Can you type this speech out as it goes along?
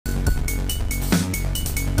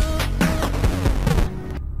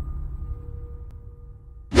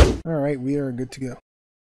Alright, we are good to go.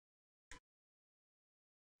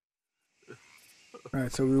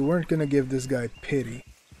 Alright, so we weren't gonna give this guy pity.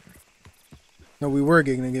 No, we were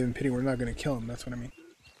gonna give him pity, we're not gonna kill him, that's what I mean.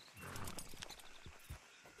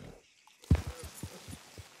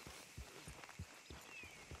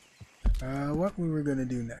 What we were gonna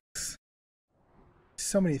do next.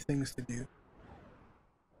 So many things to do.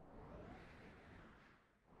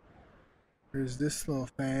 There's this little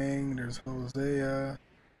thing, there's Hosea.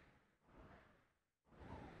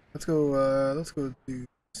 Let's go do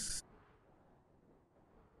this.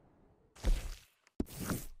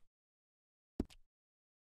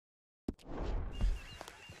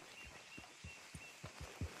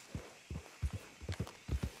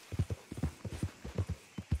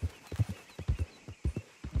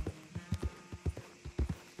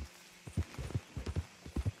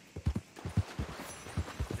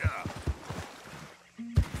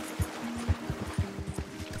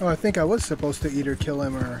 Oh, I think I was supposed to either kill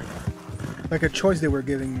him or like a choice they were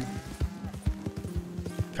giving.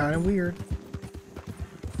 Kind of weird.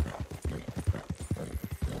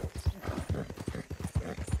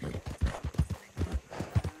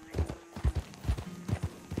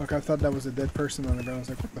 Like I thought that was a dead person on the ground. I was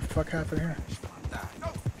like, what the fuck happened here?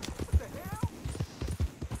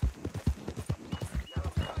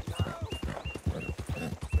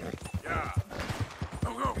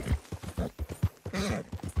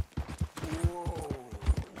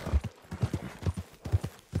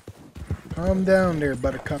 Calm down there,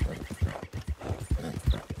 buttercup.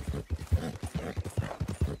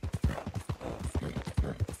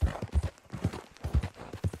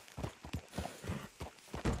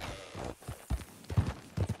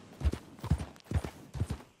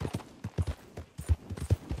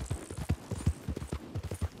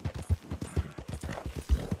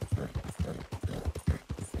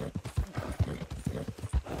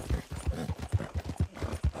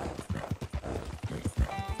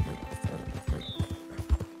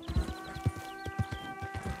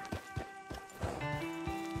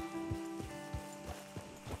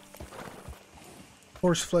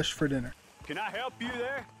 Horse flesh for dinner. Can I help you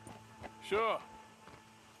there? Sure.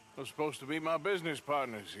 They're supposed to be my business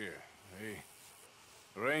partners here.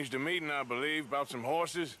 They arranged a meeting, I believe, about some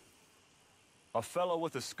horses. A fellow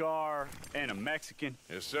with a scar and a Mexican.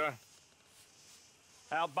 Yes, sir.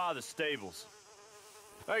 Out by the stables.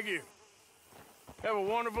 Thank you. Have a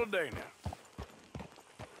wonderful day now.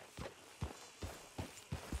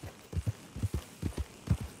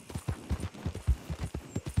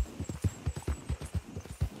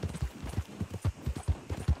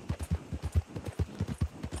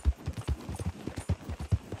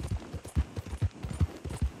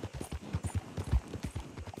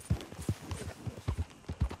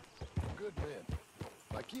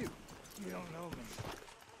 You don't know me.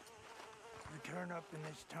 You turn up in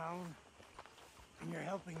this town, and you're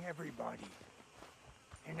helping everybody.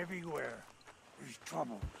 And everywhere, there's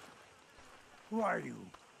trouble. Who are you?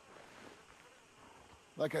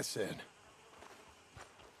 Like I said.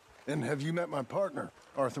 And have you met my partner,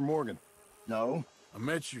 Arthur Morgan? No? I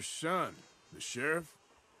met your son, the sheriff.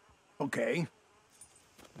 Okay.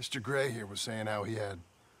 Mr. Gray here was saying how he had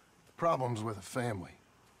problems with a family.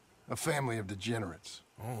 A family of degenerates.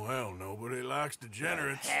 Oh, well, nobody likes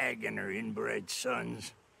degenerates. That hag and her inbred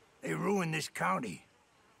sons. They ruined this county.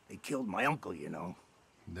 They killed my uncle, you know.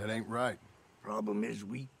 That ain't right. Problem is,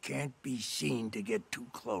 we can't be seen to get too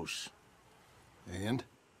close. And?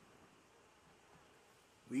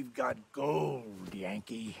 We've got gold,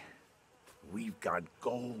 Yankee. We've got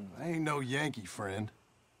gold. I ain't no Yankee, friend.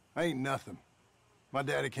 I ain't nothing. My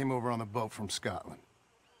daddy came over on the boat from Scotland.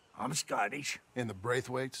 I'm Scottish. And the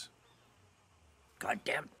Braithwaites?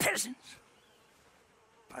 Goddamn peasants.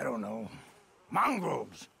 I don't know.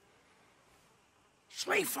 Mongrels.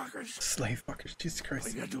 Slave fuckers. Slave fuckers, Jesus Christ.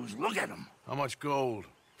 All you gotta do is look at them. How much gold?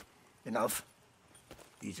 Enough.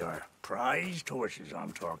 These are prized horses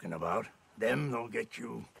I'm talking about. Them, they'll get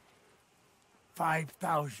you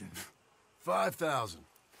 5,000. 5,000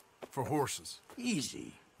 for horses.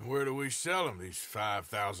 Easy. And where do we sell them, these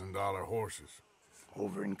 $5,000 horses?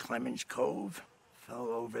 Over in Clemens Cove.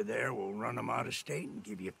 Fellow over there will run them out of state and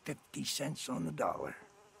give you 50 cents on the dollar.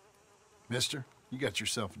 Mister, you got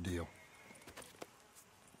yourself a deal.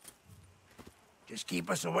 Just keep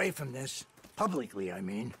us away from this. Publicly, I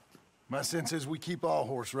mean. My sense is we keep all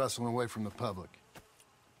horse wrestling away from the public.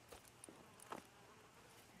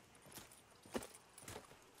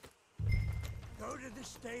 Go to the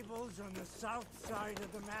stables on the south side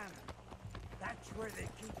of the manor. That's where they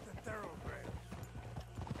keep the thoroughbreds.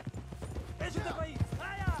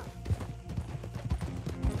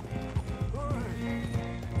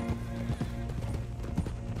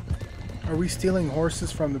 Are we stealing horses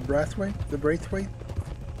from the Braithwaite? The Braithwaite?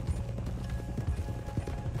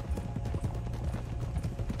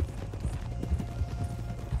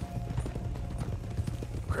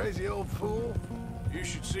 Crazy old fool. You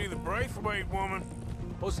should see the Braithwaite woman.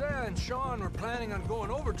 Hosea and Sean were planning on going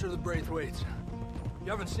over to the Braithwaites.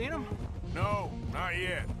 You haven't seen them? No, not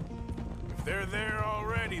yet. If they're there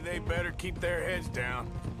already, they better keep their heads down.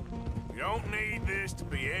 We don't need this to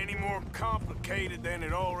be any more complicated than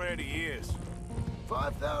it already is.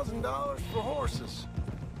 $5,000 for horses.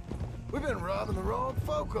 We've been robbing the wrong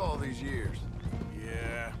folk all these years.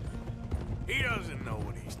 Yeah, he doesn't know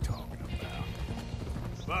what he's talking about.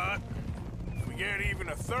 But if we get even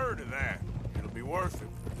a third of that, it'll be worth it.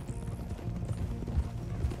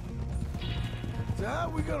 So how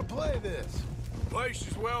are we gonna play this? The place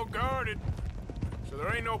is well guarded, so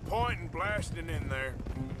there ain't no point in blasting in there.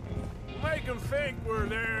 We'll make them think we're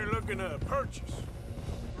there looking to purchase.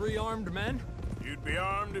 3 armed men? You'd be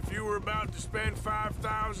armed if you were about to spend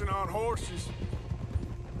 5,000 on horses.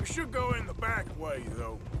 We should go in the back way,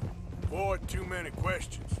 though. Avoid too many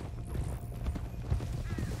questions.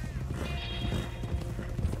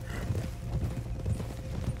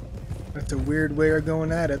 That's a weird way of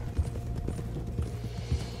going at it.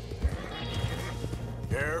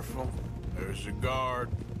 Careful. There's a guard.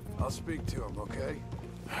 I'll speak to him, okay?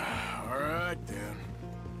 All right, then.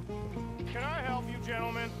 Can I help you,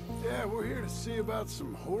 gentlemen? Yeah, we're here to see about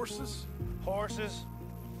some horses. Horses?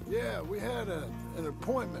 Yeah, we had an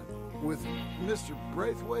appointment with Mr.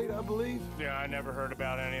 Braithwaite, I believe. Yeah, I never heard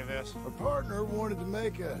about any of this. Our partner wanted to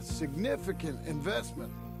make a significant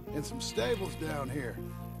investment in some stables down here.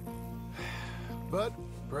 But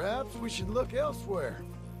perhaps we should look elsewhere.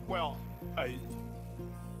 Well,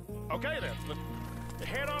 okay then. Let's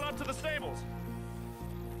head on up to the stables.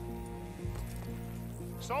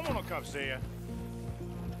 Someone will come see you.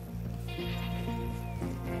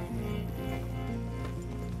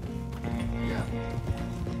 Yeah.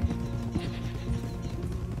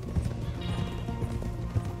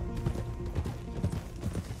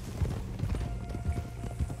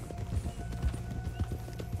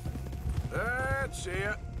 That's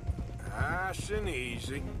it. Nice and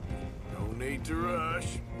easy. No need to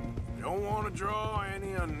rush. Don't want to draw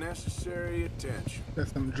any unnecessary attention. Got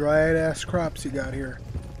some dried ass crops you got here.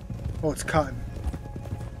 Oh, it's cotton.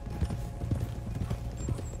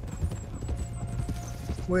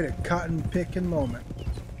 Wait a cotton picking moment.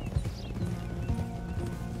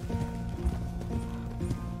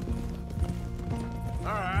 All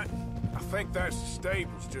right. I think that's the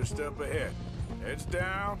stables just up ahead. Heads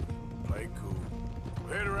down, play cool.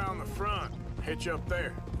 We'll head around the front, hitch up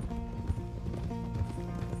there.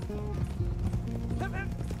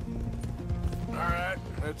 All right,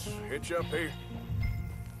 let's hitch up here.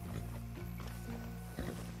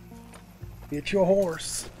 Get your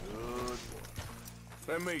horse. Good.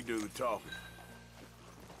 Let me do the talking.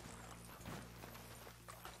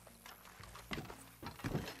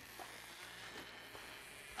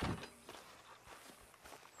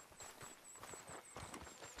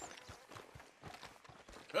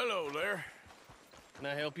 Hello there. Can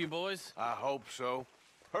I help you, boys? I hope so.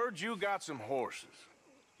 Heard you got some horses.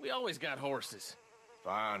 We always got horses.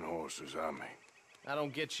 Fine horses, I mean. I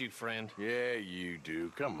don't get you, friend. Yeah, you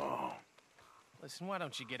do. Come on. Listen, why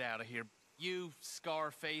don't you get out of here? You,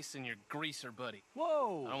 Scarface, and your greaser buddy.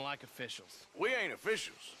 Whoa! I don't like officials. We ain't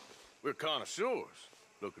officials. We're connoisseurs,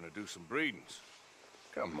 looking to do some breedings.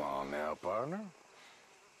 Come on now, partner.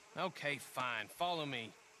 Okay, fine. Follow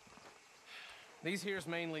me. These here's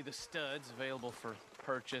mainly the studs available for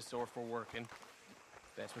purchase or for working.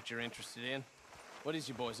 If that's what you're interested in. What is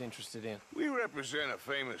you boys interested in? We represent a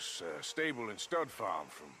famous stable and stud farm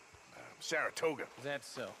from Saratoga, Is that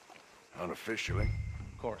so? unofficially.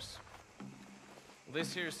 Of course. Well,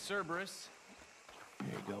 this here's Cerberus.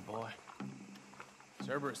 Here you go, boy.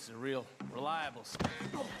 Cerberus is a real reliable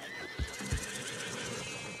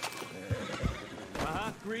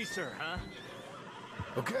Greaser, huh?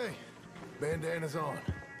 Okay, bandana's on.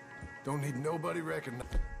 Don't need nobody recognizing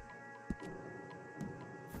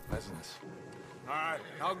us. All right,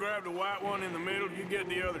 I'll grab the white one in the middle. You get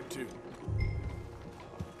the other two.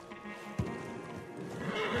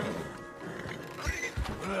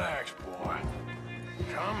 Relax, boy.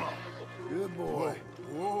 Come on. Good boy.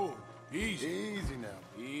 Whoa, easy. Easy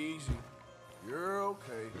now. Easy. You're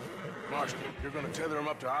okay. Marston, you're gonna tether him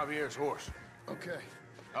up to Javier's horse. Okay.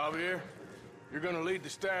 Javier, you're gonna lead the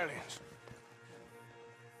stallions.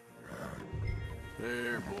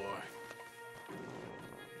 There, boy.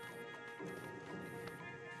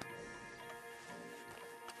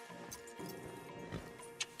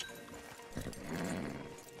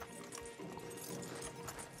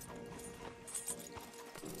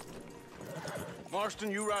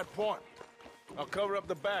 Marston, you ride point. I'll cover up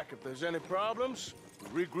the back. If there's any problems,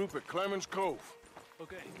 we regroup at Clemens Cove.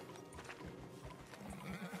 Okay.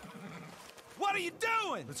 What are you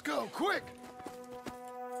doing? Let's go, quick!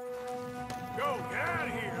 Go, get out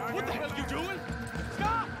of here! What the hell are you doing?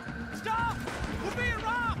 Stop! Stop! We're being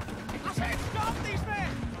robbed! I said stop these men!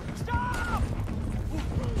 Stop!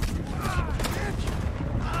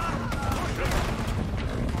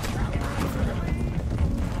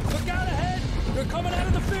 Look out ahead! They're coming out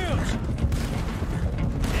of the fields!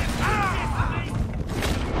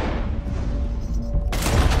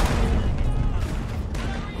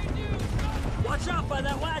 Watch out by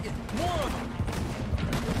that wagon! More of them!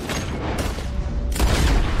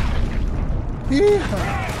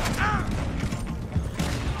 Yeehaw.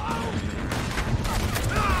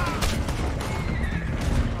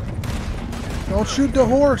 Don't shoot the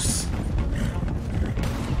horse.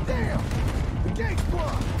 Damn! The gate's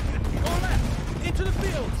blocked! Go left! Into the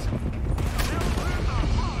fields!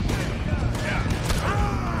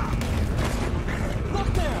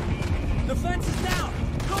 Look there! The fence is down!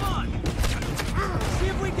 Come on! See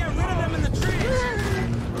if we can get rid of them in the trees!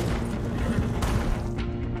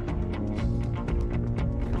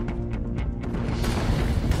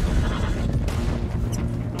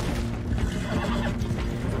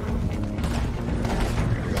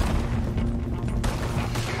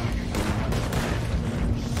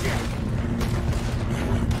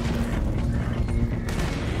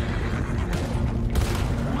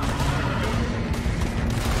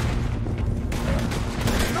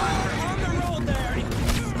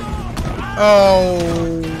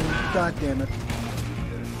 Oh, god damn it.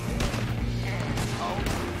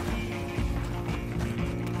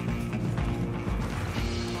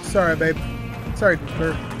 Sorry, babe. Sorry,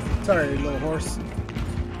 sorry, little horse.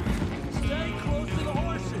 Stay close to the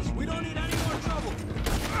horses. We don't need any more trouble.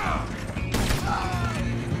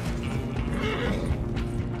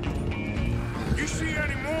 You see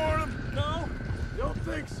any more of them? No? Don't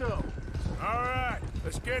think so. All right,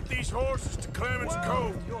 let's get these horses to Clemens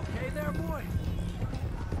Cove. You okay there, boy?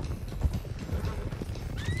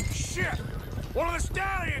 Shit! One of the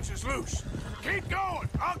stallions is loose. Keep going.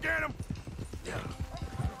 I'll get him.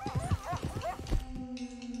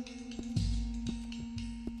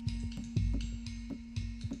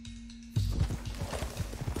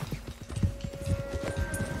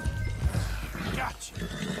 Gotcha.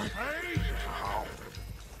 Hey. Oh.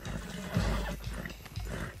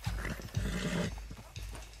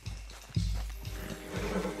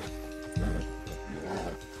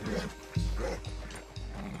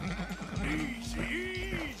 Easy,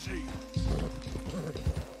 easy.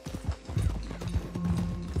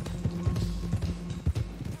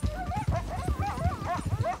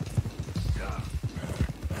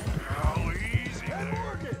 Oh, easy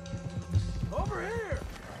there. Over here!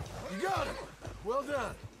 You got it! Well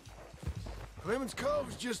done. Clemens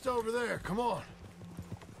Cove's just over there. Come on.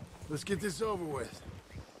 Let's get this over with.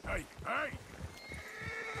 Hey, hey.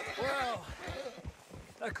 Well,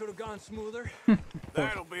 that could have gone smoother.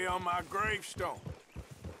 That'll be on my gravestone.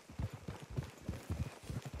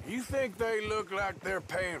 You think they look like they're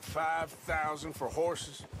paying $5,000 for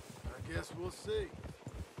horses? I guess we'll see.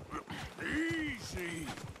 Easy.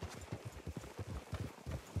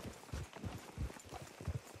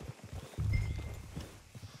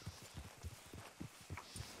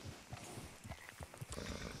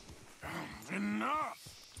 Enough.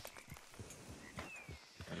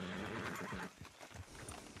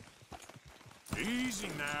 Easy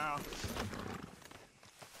now.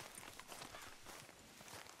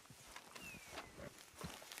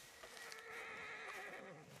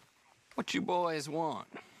 What you boys want?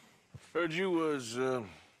 Heard you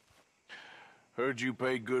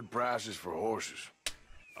pay good prices for horses.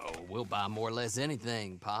 Oh, we'll buy more or less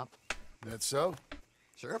anything, Pop. That so?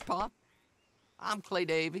 Sure, Pop. I'm Clay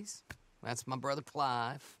Davies. That's my brother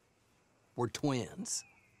Clive. We're twins.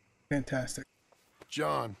 Fantastic.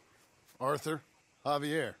 John, Arthur,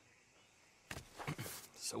 Javier.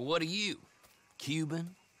 So what are you?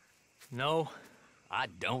 Cuban? No, I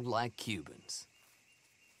don't like Cubans.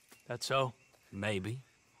 that's so. Maybe.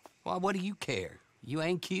 Why, what do you care? You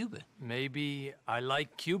ain't Cuban. Maybe I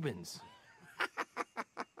like Cubans.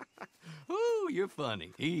 Ooh, you're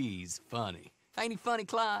funny. He's funny. Ain't he funny,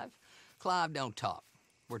 Clive? Clive don't talk.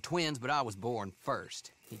 We're twins, but I was born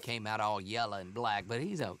first. He came out all yellow and black, but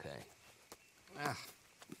he's okay.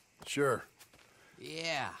 Sure.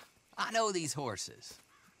 Yeah, I know these horses.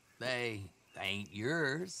 They ain't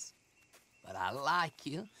yours, but I like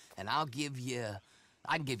you, and I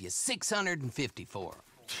can give you 650 for them.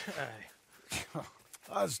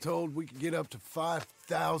 I was told we could get up to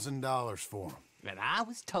 $5,000 for them. And I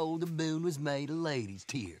was told the moon was made of ladies'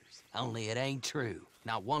 tears. Only it ain't true.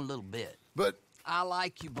 Not one little bit. But I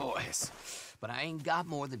like you boys, but I ain't got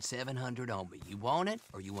more than 700 on me. You want it,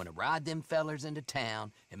 or you want to ride them fellers into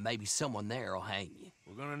town, and maybe someone there'll hang you?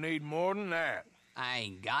 We're gonna need more than that. I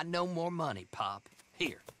ain't got no more money, Pop.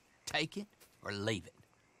 Here, take it or leave it.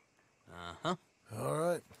 Uh-huh. all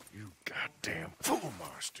right. You goddamn fool,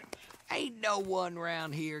 Marston. Ain't no one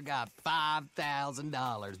round here got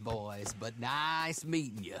 $5,000, boys, but nice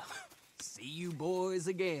meeting you. See you boys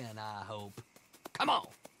again, I hope. Come on,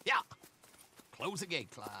 yeah. Close the gate,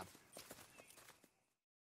 Clive.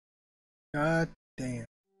 God damn.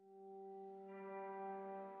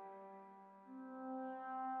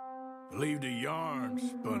 Believed a yarn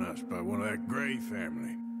spun us by one of that Gray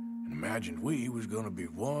family, and imagined we was gonna be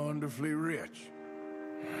wonderfully rich.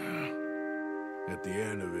 At the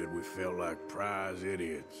end of it, we felt like prize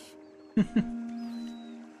idiots.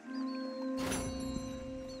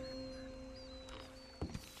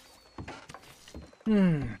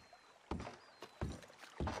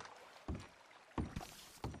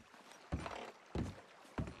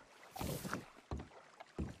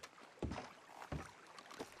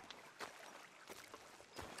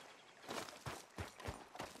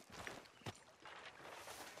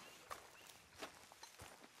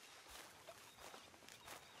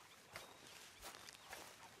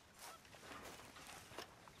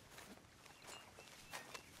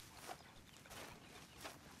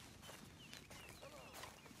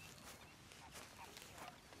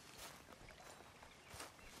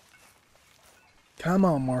 Come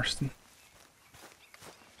on, Marston.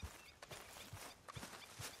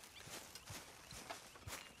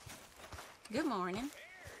 Good morning.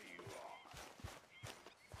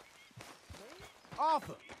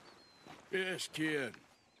 Arthur, Yes, kid.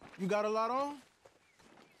 you got a lot on?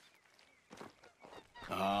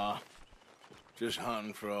 Just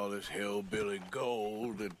hunting for all this hillbilly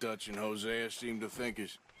gold that Dutch and Hosea seem to think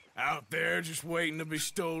is out there just waiting to be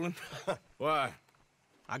stolen. Why?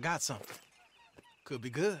 I got something. Could be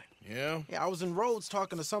good. Yeah? Yeah, I was in Rhodes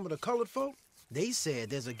talking to some of the colored folk. They said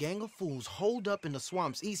there's a gang of fools holed up in the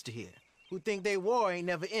swamps east of here who think their war ain't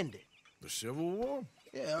never ended. The Civil War?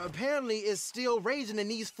 Yeah, apparently it's still raging in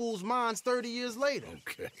these fools' minds 30 years later.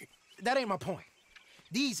 Okay. That ain't my point.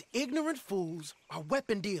 These ignorant fools are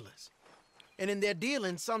weapon dealers. And in their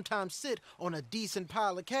dealing, sometimes sit on a decent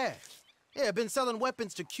pile of cash. Yeah, been selling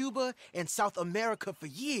weapons to Cuba and South America for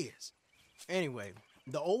years. Anyway,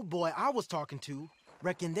 the old boy I was talking to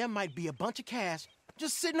reckoned there might be a bunch of cash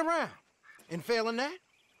just sitting around. And failing that,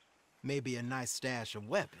 maybe a nice stash of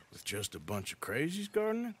weapons. With just a bunch of crazies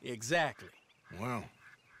guarding it? Exactly. Well,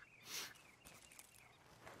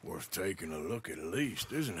 worth taking a look at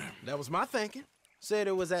least, isn't it? That was my thinking. Said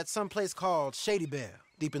it was at some place called Shady Belle,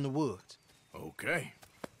 deep in the woods. Okay.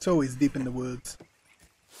 It's always deep in the woods.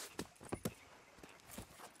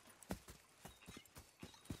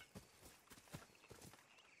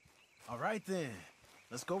 All right then,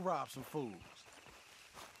 let's go rob some fools.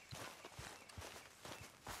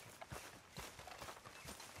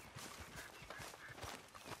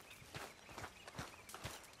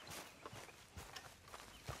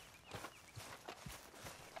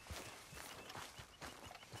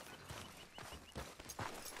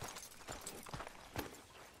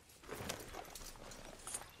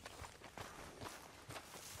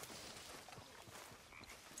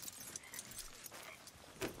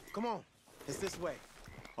 Come on, it's this way.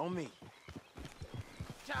 On me.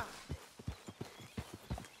 Cha!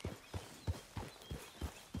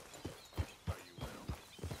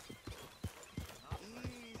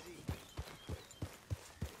 Easy.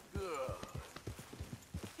 Good.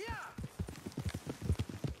 Yeah.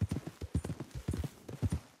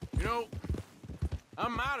 You know, I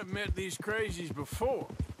might have met these crazies before.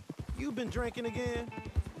 You been drinking again?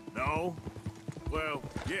 No. Well,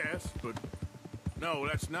 yes, but no,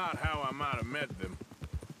 that's not how I might have met them.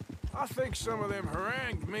 I think some of them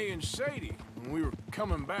harangued me and Sadie when we were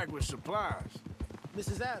coming back with supplies.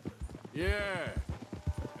 Mrs. Adler. Yeah,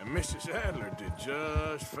 and Mrs. Adler did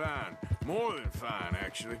just fine. More than fine,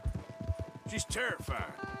 actually. She's terrifying.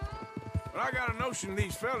 But I got a notion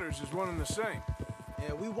these fellers is one and the same.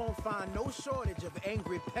 Yeah, we won't find no shortage of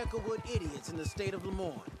angry Peckerwood idiots in the state of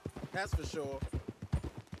Lemoyne. That's for sure.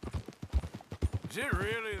 Is it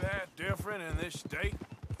really that different in this state?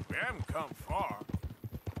 We haven't come far.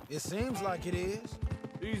 It seems like it is.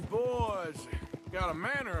 These boys got a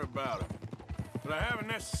manner about them, but I haven't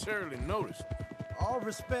necessarily noticed. All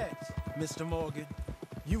respect, Mr. Morgan.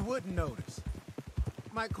 You wouldn't notice.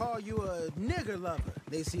 Might call you a nigger lover.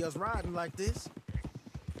 They see us riding like this.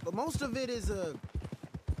 But most of it is a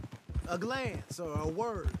A glance or a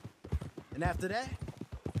word. And after that,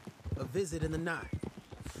 a visit in the night.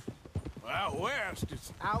 Out west,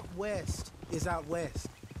 it's... Out west is out west.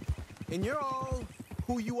 And you're all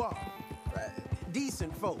who you are.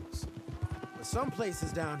 Decent folks. But some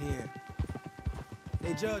places down here,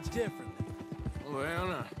 they judge differently. Well,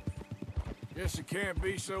 now, guess it can't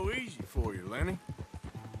be so easy for you, Lenny.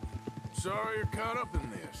 Sorry you're caught up in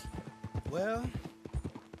this. Well,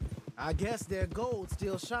 I guess their gold's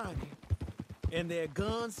still shining, and their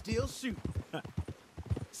guns still shoot.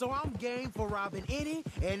 So I'm game for robbing any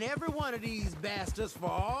and every one of these bastards for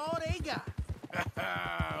all they got.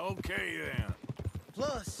 Okay, then.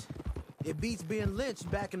 Plus, it beats being lynched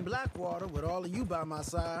back in Blackwater with all of you by my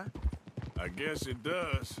side. I guess it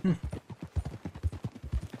does.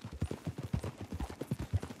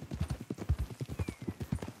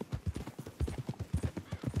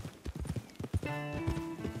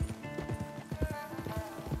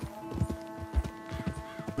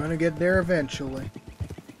 Gonna get there eventually.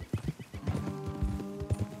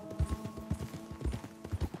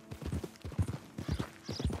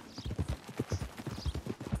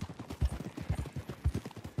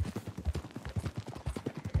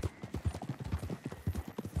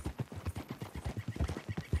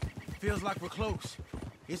 Feels like we're close.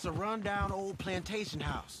 It's a rundown old plantation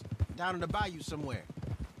house, down in the bayou somewhere.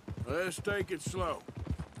 Let's take it slow.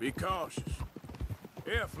 Be cautious.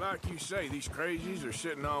 If, like you say, these crazies are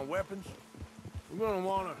sitting on weapons, we're gonna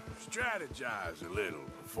want to strategize a little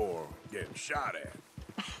before getting shot at.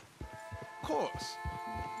 Of course.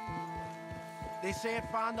 They said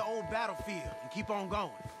find the old battlefield and keep on going.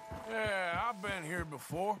 Yeah, I've been here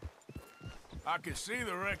before. I can see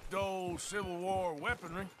the wrecked old Civil War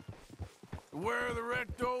weaponry. Where are the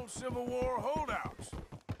wrecked old Civil War holdouts?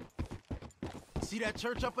 See that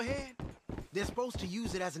church up ahead? They're supposed to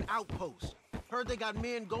use it as an outpost. Heard they got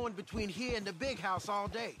men going between here and the big house all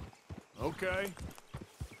day. Okay.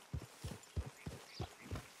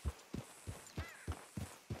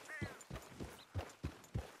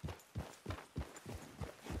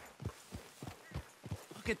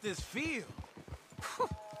 Look at this field.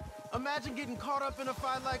 Imagine getting caught up in a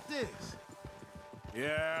fight like this.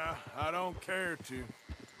 Yeah, I don't care to.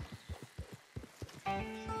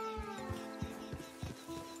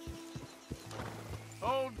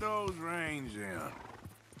 Hold those reins in.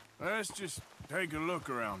 Let's just take a look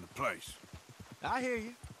around the place. I hear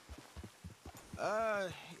you.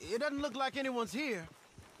 It doesn't look like anyone's here.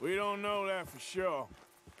 We don't know that for sure.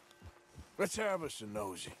 Let's have us a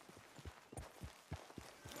nosy.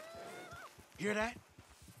 Hear that?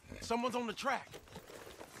 Someone's on the track.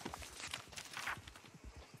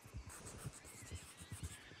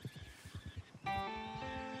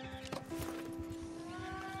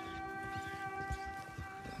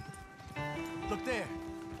 Look there,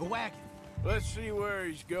 a wagon. Let's see where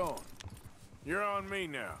he's going. You're on me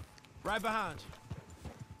now. Right behind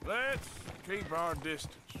you. Let's keep our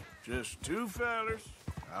distance. Just two fellers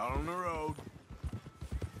out on the road.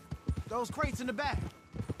 Those crates in the back,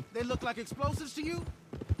 they look like explosives to you?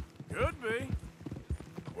 Could be.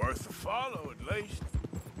 Worth a follow, at least.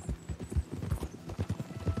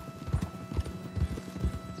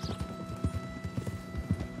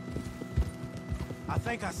 I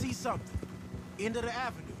think I see something. End of the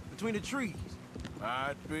avenue, between the trees.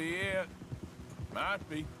 Might be it. Might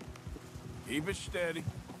be. Keep it steady.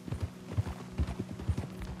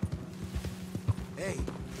 Hey,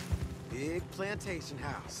 big plantation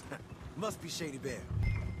house. Must be Shady Bear.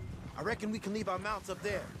 I reckon we can leave our mounts up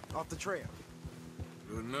there, off the trail.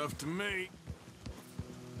 Good enough to me.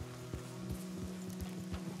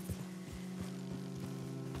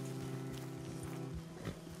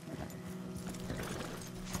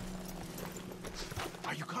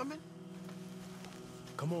 Are you coming?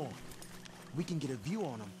 Come on. We can get a view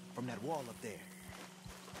on them from that wall up there.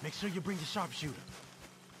 Make sure you bring the sharpshooter.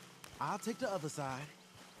 I'll take the other side.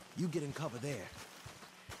 You get in cover there.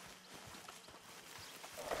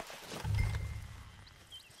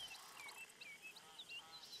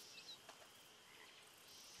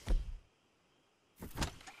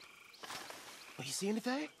 Oh, you see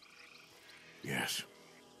anything? Yes.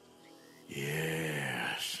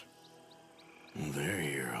 Yes. They're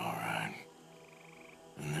here, all right.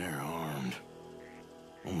 And they're armed.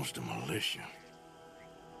 Almost a militia.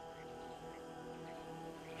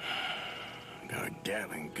 Got a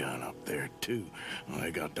Gatling gun up there, too. Well,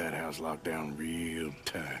 they got that house locked down real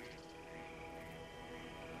tight.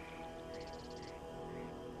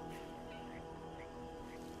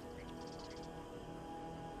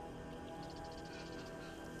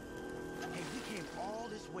 Hey, we came all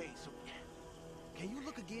this way, so... Can you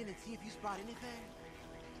look again and see if you spot anything?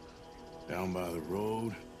 down by the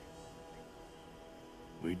road.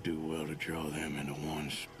 We'd do well to draw them into one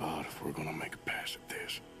spot if we're gonna make a pass at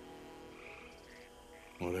this.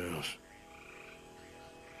 What else?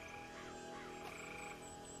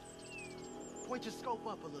 Point your scope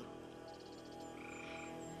up a little.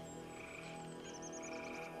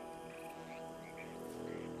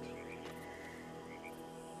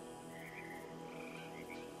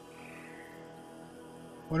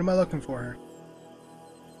 What am I looking for here?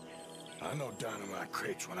 I know dynamite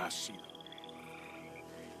crates when I see them.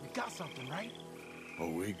 We got something, right? Oh,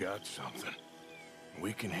 we got something.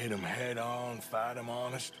 We can hit them head on, fight them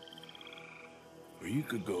honest. Or you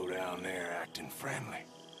could go down there acting friendly.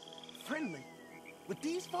 Friendly? With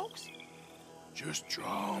these folks? Just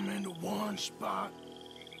draw them into one spot,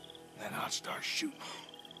 then I'll start shooting.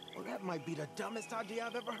 Well, that might be the dumbest idea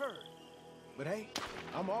I've ever heard. But hey,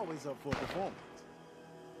 I'm always up for a performance.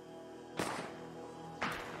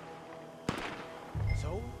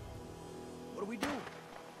 So, what do we do?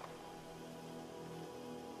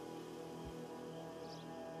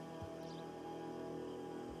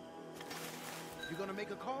 You gonna make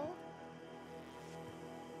a call?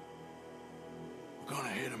 We're gonna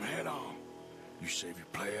hit them head on. You save your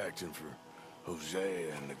play acting for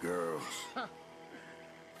Hosea and the girls.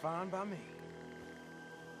 Fine by me.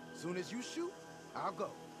 Soon as you shoot, I'll go.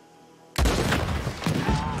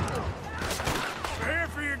 We're here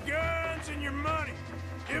for your guns and your money.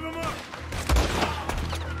 Give them up.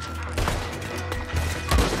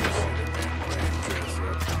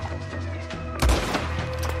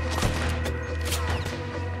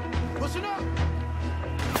 Pushing up!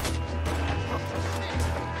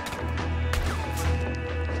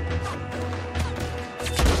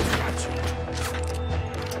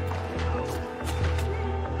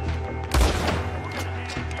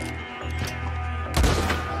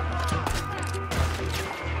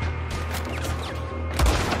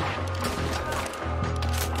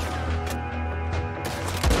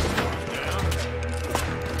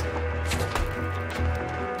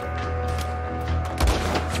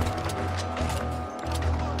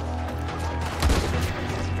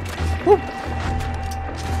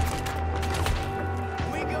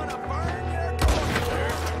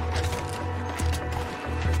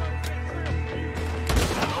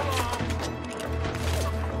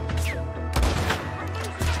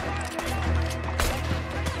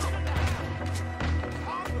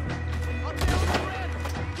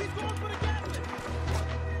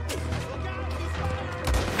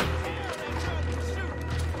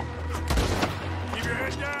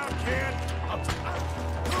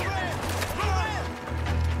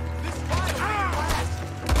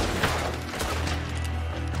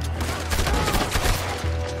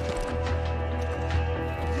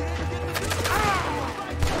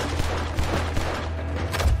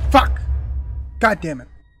 God damn it.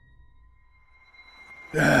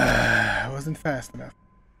 I wasn't fast enough.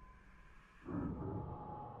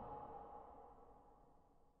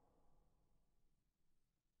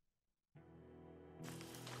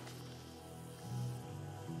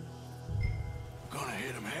 Gonna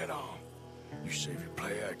hit them head on. You save your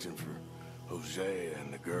play acting for Hosea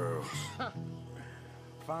and the girls.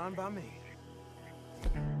 Fine by me.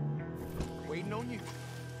 Waiting on you.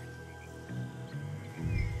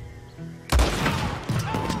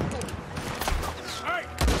 Hey!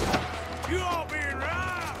 You all being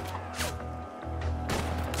robbed!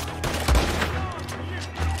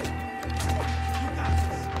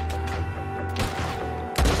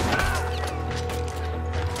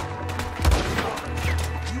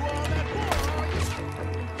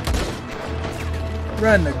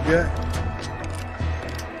 Run the gut.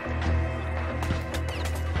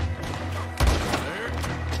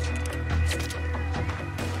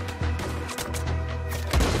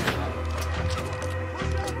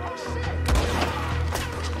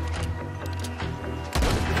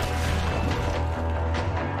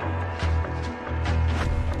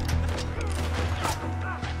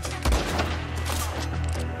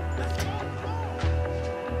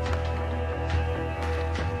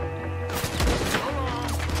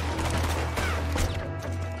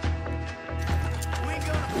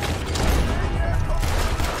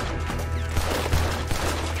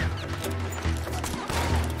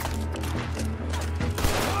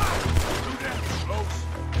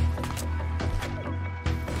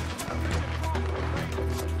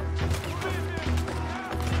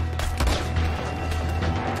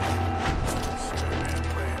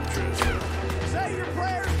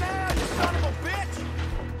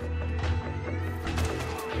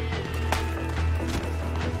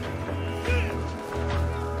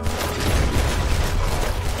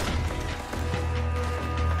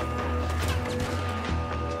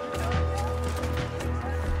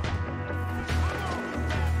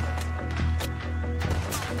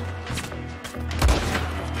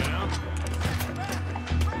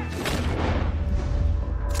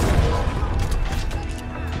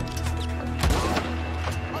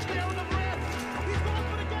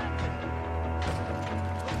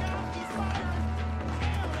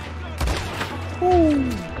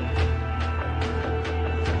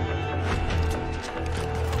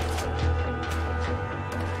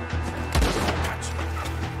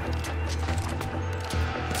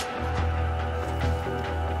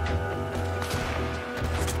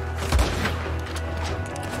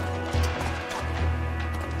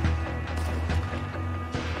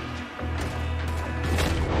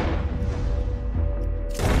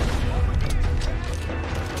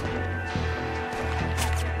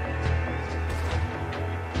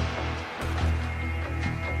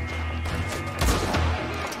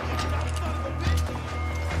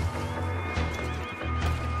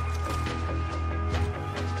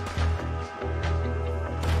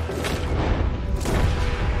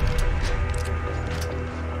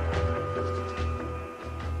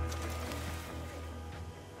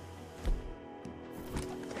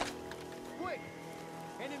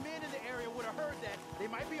 that. They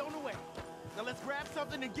might be on the way. Now let's grab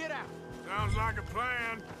something and get out. Sounds like a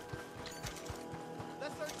plan.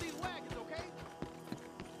 Let's search these wagons, okay?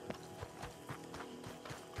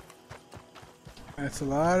 That's a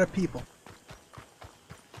lot of people.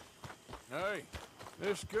 Hey,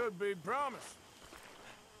 this could be promised.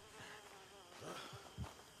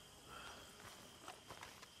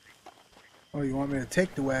 Oh, you want me to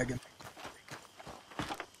take the wagon?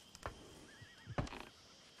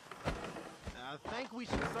 I think we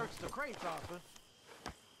should search the crates, Arthur.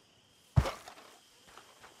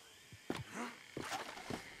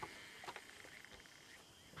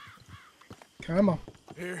 Come on.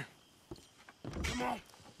 Here. Come on.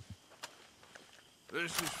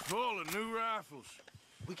 This is full of new rifles.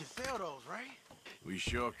 We can sell those, right? We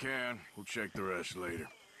sure can. We'll check the rest later.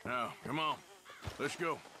 Now, come on. Let's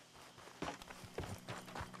go.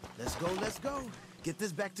 Let's go, let's go. Get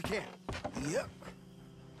this back to camp. Yep.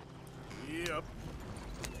 Yep.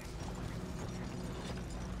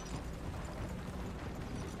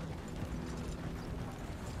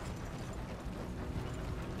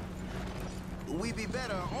 We be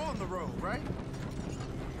better on the road, right?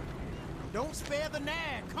 Don't spare the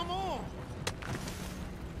nag. Come on.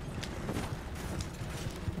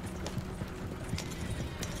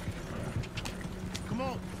 Come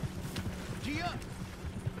on. G up.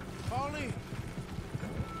 Fall in.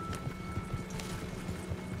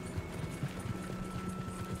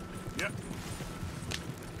 Yep.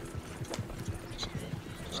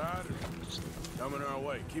 Rider. Coming our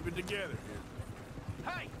way. Keep it together.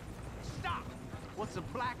 Hey! Stop! What's a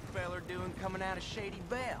black feller doing coming out of Shady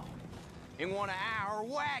Belle? In one of our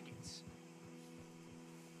wagons?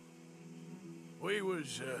 We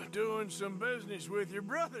was doing some business with your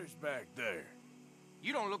brothers back there.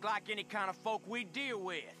 You don't look like any kind of folk we deal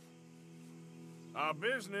with. Our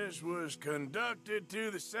business was conducted to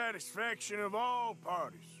the satisfaction of all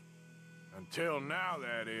parties. Until now,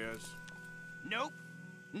 that is. Nope.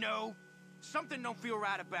 No. Something don't feel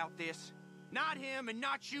right about this. Not him and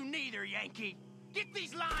not you neither, Yankee. Get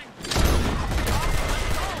these lines!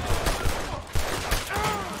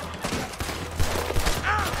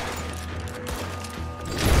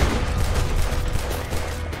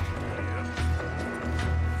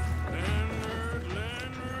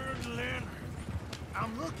 Leonard.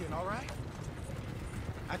 I'm looking, all right?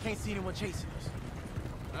 I can't see anyone chasing us.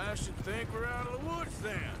 I should think we're out of the woods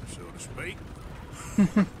then, so to speak.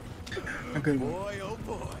 A good one. Boy, oh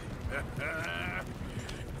boy.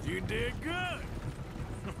 You did good.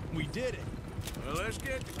 We did it. Well, let's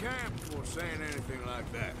get to camp before saying anything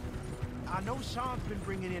like that. I know Sean's been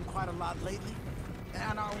bringing in quite a lot lately,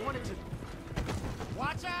 and I wanted to...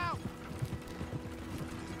 Watch out!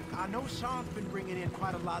 I know Sean's been bringing in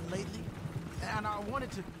quite a lot lately, and I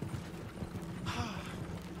wanted to...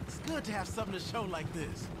 It's good to have something to show like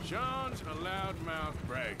this. Sean's a loudmouth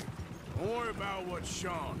bragger. Don't worry about what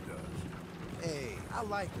Sean does. Hey, I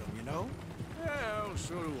like him, you know? Yeah, well,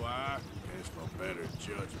 so do I. Guess my better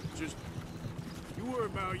judgment. Just, you worry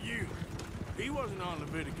about you. He wasn't on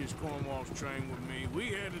Leviticus Cornwall's train with me. We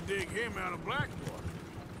had to dig him out of Blackwater.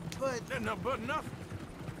 But... But nothing.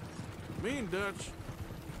 Me and Dutch,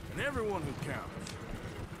 and everyone who counts.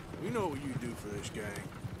 We know what you do for this gang.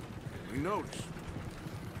 We notice.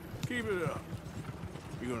 Keep it up.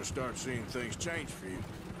 You're gonna start seeing things change for you.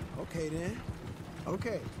 Okay, then.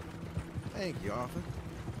 Okay. Thank you, Arthur.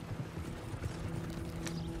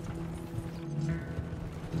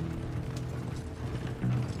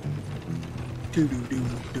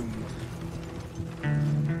 Doo-doo-doo-doo.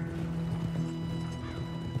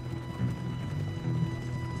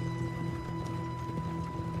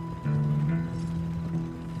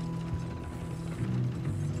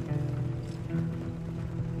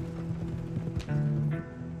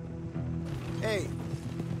 Hey,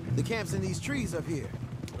 the camp's in these trees up here.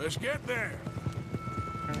 Let's get there.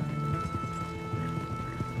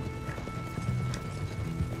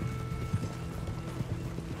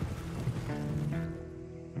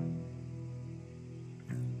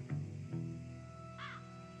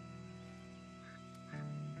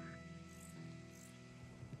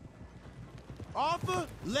 Arthur,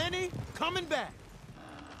 Lenny, coming back.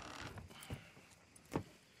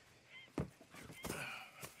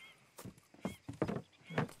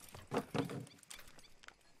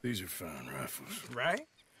 These are fine rifles. Right?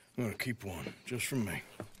 I'm gonna keep one, just for me.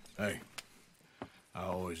 Hey, I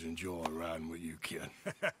always enjoy riding with you, kid.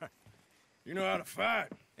 You know how to fight.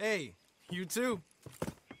 Hey, you too.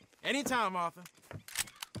 Anytime, Arthur.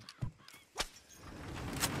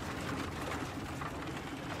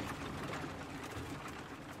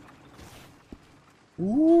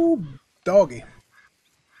 Ooh, doggy.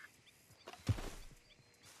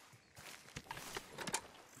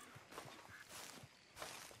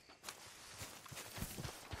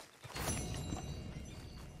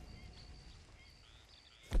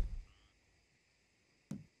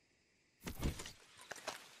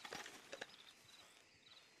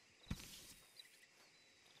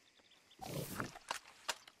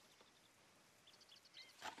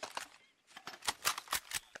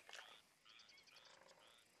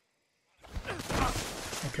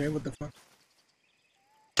 Okay, what the fuck?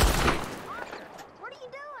 What are you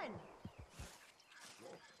doing?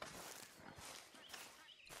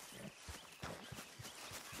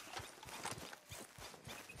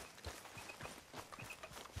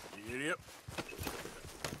 You idiot.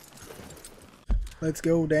 Let's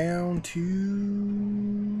go down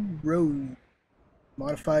to road.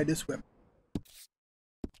 Modify this weapon.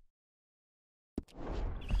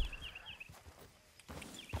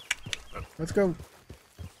 Let's go.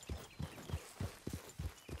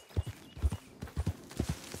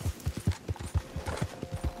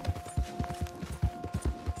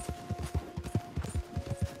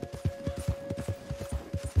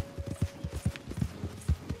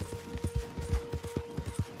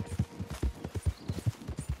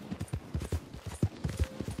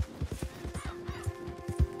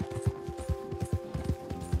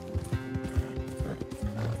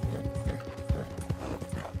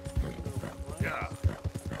 Yeah.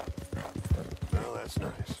 Well, that's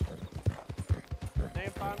nice.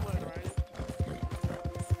 Damn fine weather, ain't it?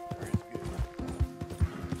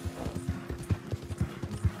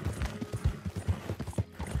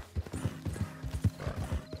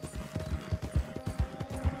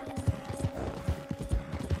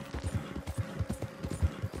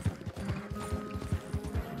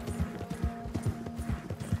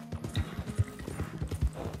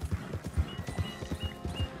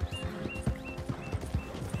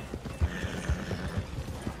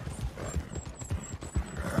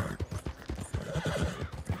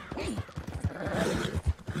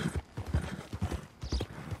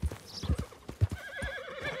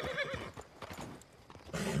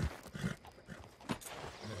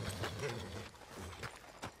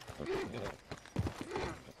 Sure is good.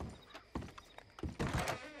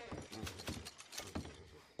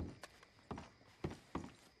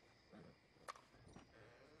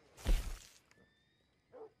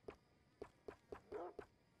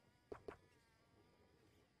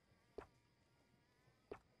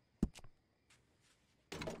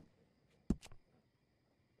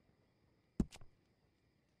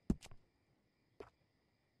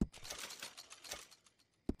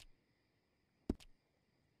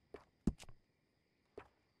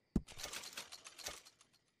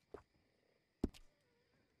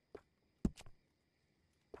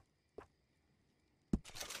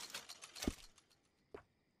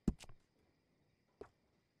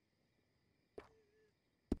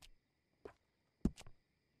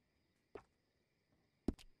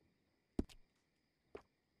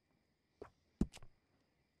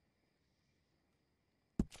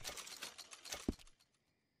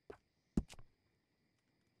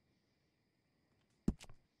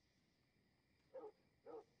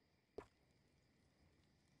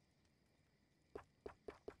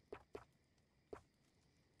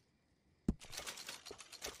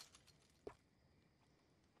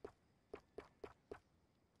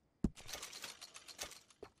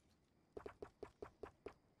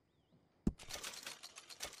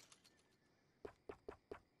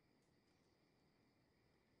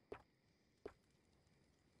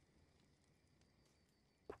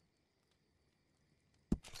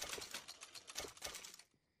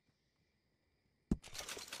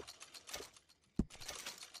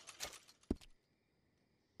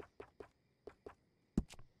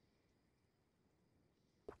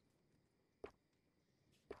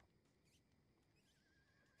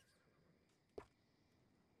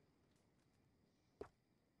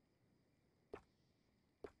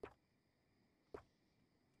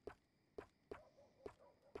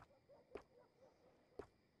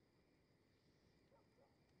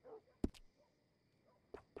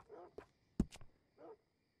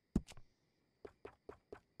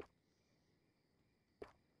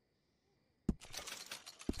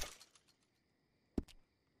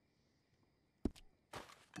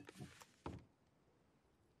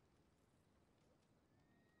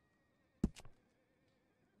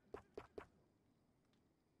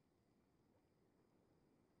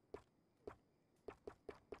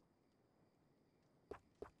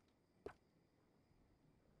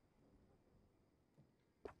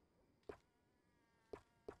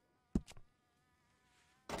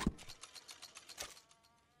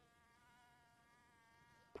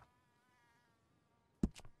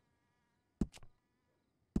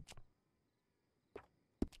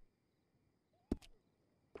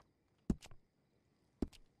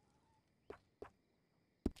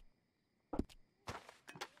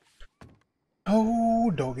 Oh,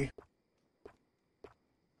 doggy.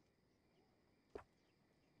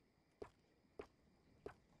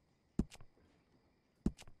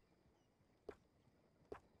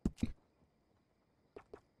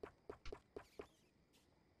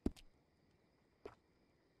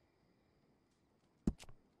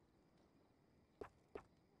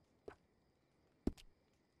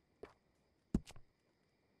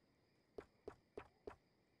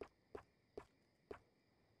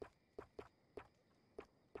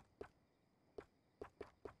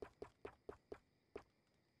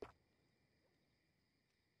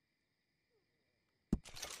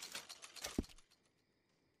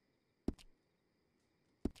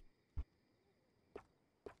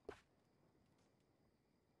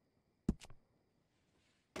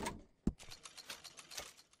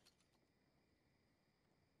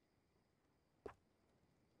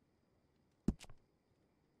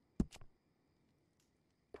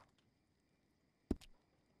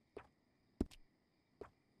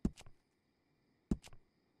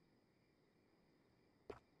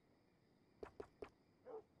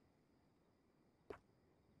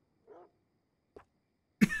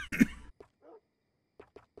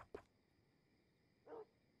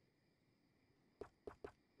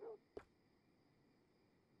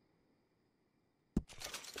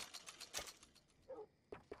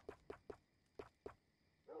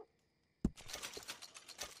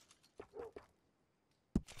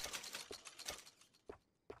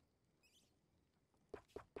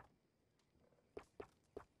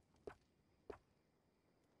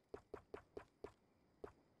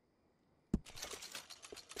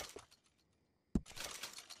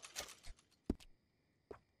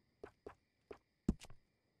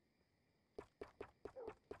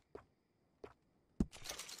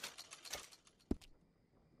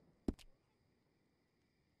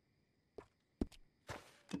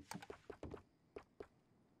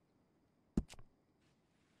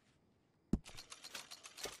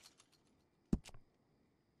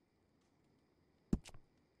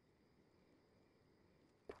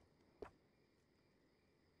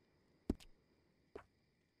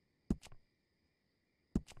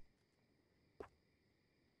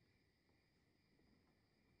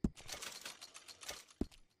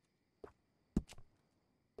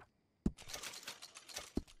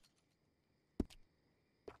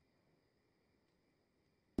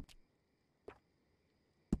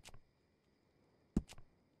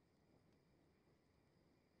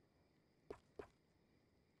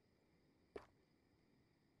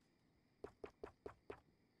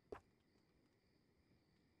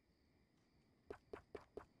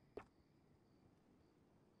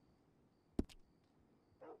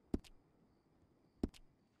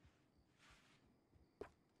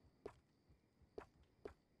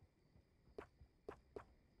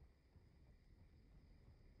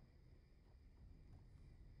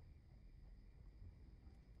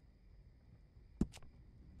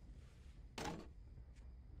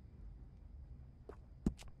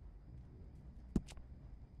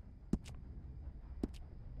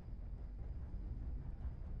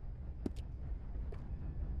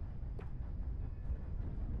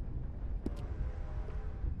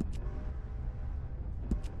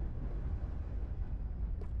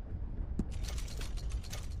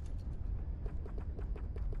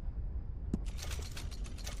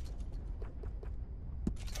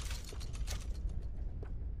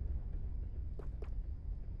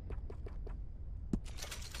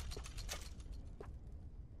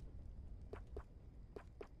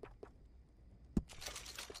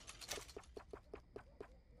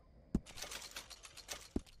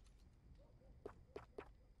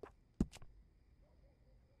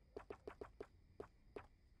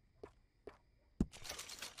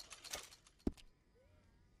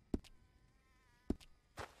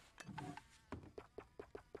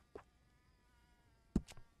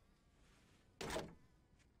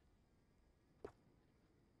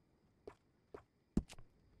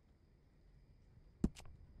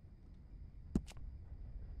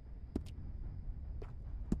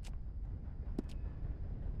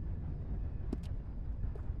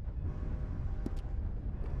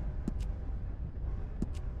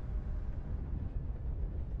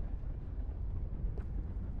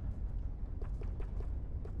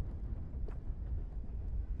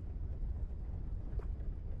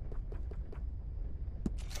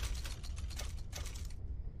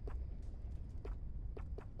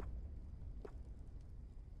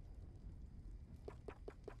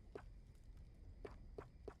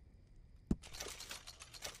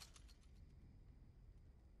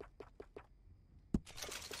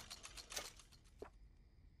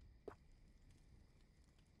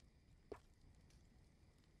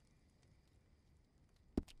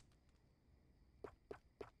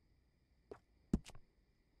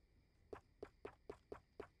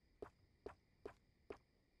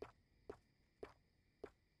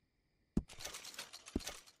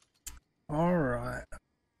 All right.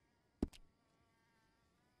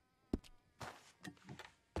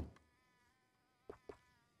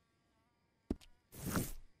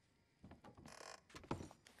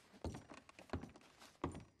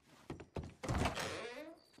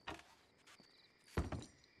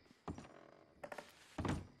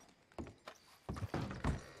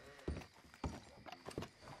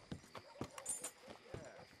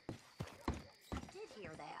 Did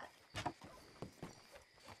hear that.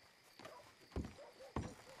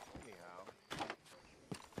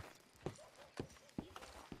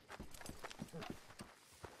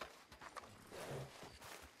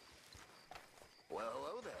 Well,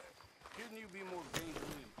 hello there. Couldn't you be more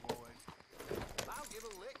gainfully employed? I'll give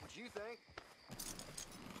a lick. What you think?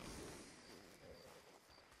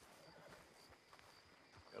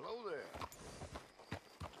 Hello there.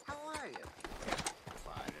 How are you?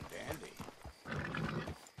 Fine and dandy.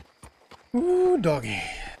 Ooh, doggy.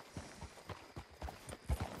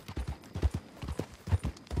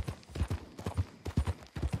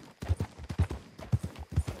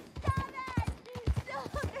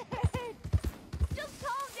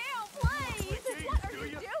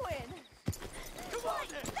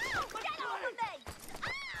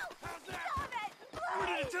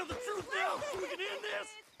 Tell the truth now so we can end this!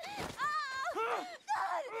 Huh?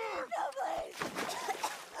 No, please!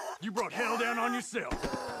 You brought hell down on yourself.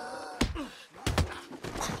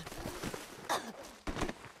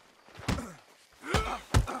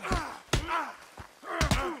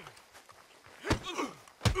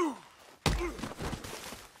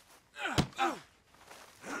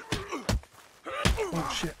 Oh,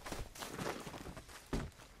 shit.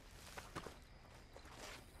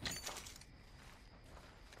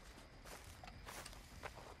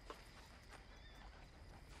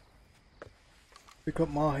 Pick up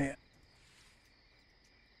my hand.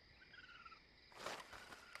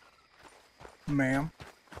 Ma'am.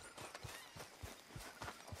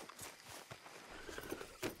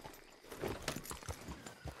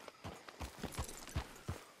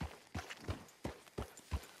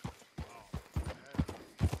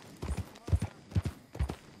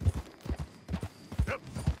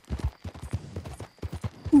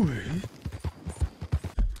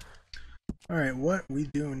 Alright, what we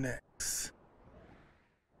do next?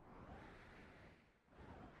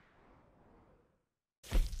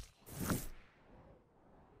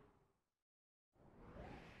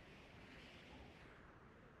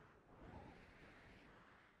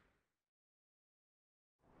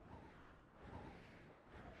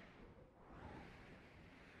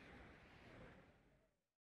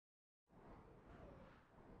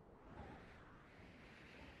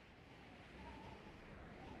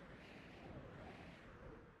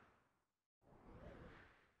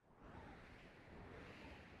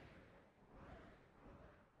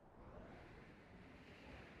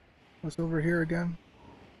 What's over here again?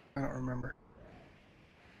 I don't remember.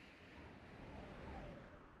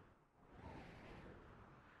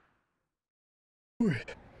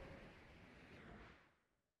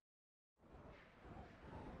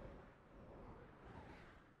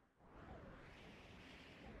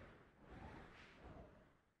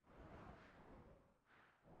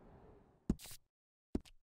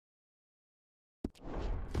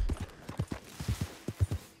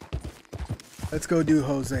 Let's go do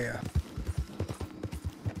Hosea.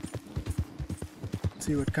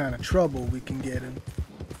 See what kind of trouble we can get in.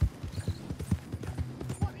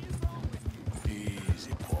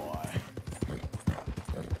 Easy, boy.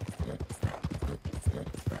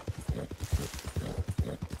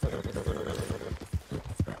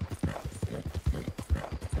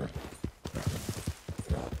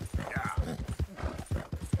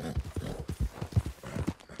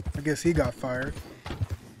 I guess he got fired.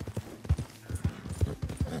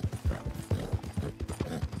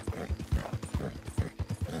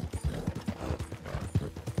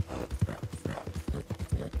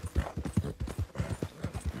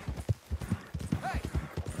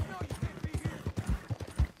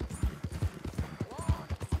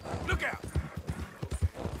 Look out!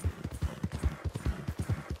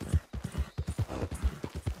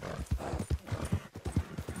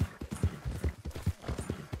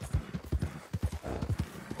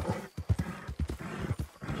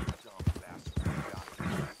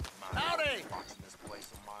 Howdy!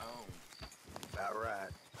 About right.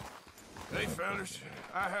 Hey, fellas.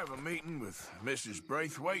 I have a meeting with Mrs.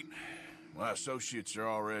 Braithwaite. My associates are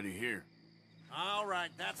already here. All right,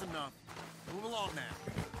 that's enough. Move along now.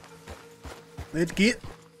 Let's get.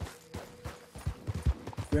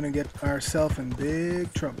 We're gonna get ourselves in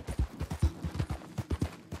big trouble.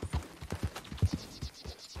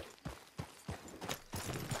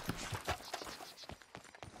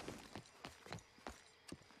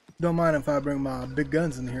 Don't mind if I bring my big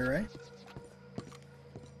guns in here, right?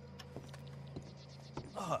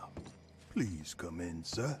 Please come in,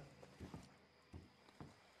 sir.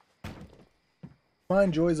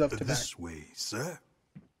 Find joys of tobacco. This way, sir.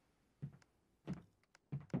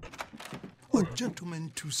 A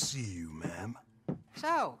gentleman to see you, ma'am.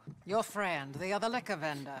 So, your friend, the other liquor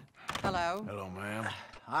vendor. Hello. Hello, ma'am.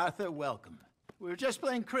 Arthur, welcome. We were just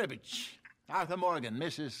playing cribbage. Arthur Morgan,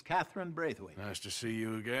 Mrs. Catherine Braithwaite. Nice to see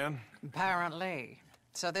you again. Apparently.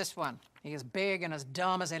 So this one, he is big and as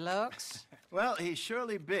dumb as he looks? Well, he's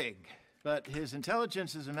surely big, but his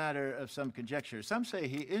intelligence is a matter of some conjecture. Some say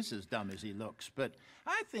he is as dumb as he looks, but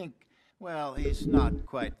I think, well, he's not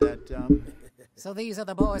quite that dumb. So these are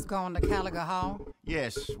the boys going to Gallagher Hall?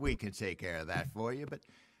 Yes, we can take care of that for you, but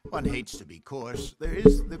one hates to be coarse. There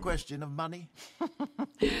is the question of money.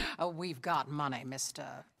 Oh, we've got money, Mr.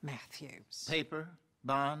 Matthews. Paper,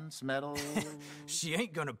 bonds, metal. She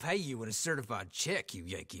ain't gonna pay you in a certified check, you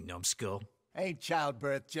Yankee numbskull. Ain't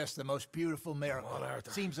childbirth just the most beautiful miracle?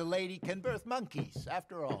 Seems a lady can birth monkeys,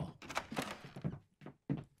 after all.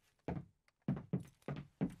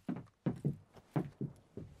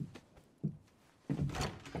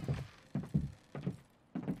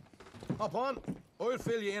 Hop on. I'll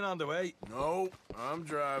fill you in on the way. No, I'm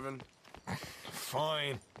driving.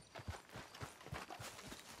 Fine.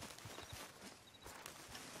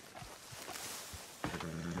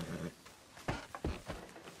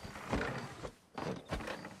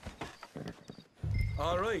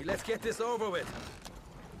 All right, let's get this over with.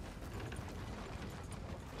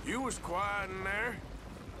 You was quiet in there.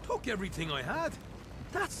 Took everything I had.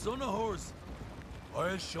 That son of hers.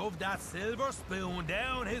 I'll shove that silver spoon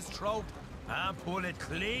down his throat and pull it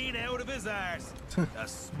clean out of his arse. The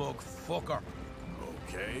smug fucker.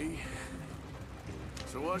 Okay.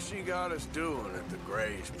 So what she got us doing at the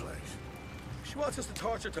Gray's place? She wants us to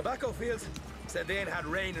torture tobacco fields. Said they ain't had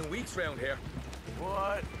rain in weeks round here.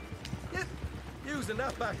 What? Yep, using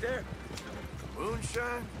that back there.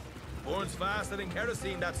 Moonshine? Burns faster than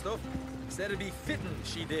kerosene, that stuff. Said it'd be fitting,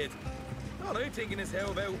 she did. All I'm thinking is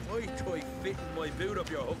how about I try fitting my boot up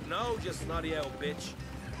your hook now, just snotty old bitch.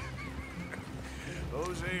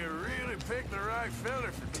 Hosea really picked the right fella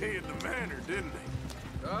for teeing the manor, didn't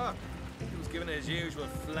he? Ah, he was giving it his usual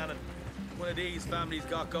flannin'. One of these families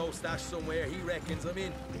got gold stashed somewhere, he reckons. I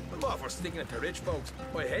mean, I'm all for sticking it to rich folks.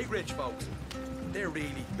 I hate rich folks. There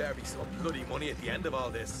really better be some bloody money at the end of all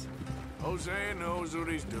this. Hosea knows what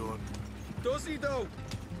he's doing. Does he, though?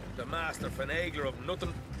 The master finagler of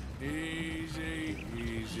nothing. Easy,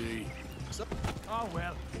 easy. So, oh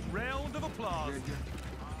well, round of applause.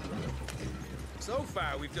 So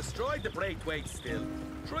far, we've destroyed the Braithwaite still,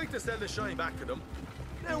 tried to sell the shine back to them.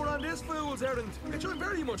 Now we're on this fool's errand, which I'm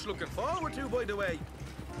very much looking forward to, by the way.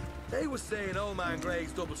 They was saying old man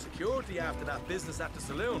Greg's double security after that business at the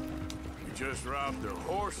saloon. You just robbed their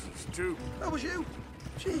horses, too. That was you?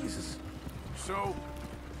 Jesus. So,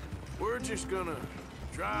 we're just gonna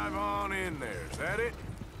drive on in there, is that it?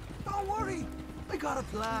 Don't worry, I got a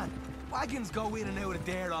plan. Wagons go in and out of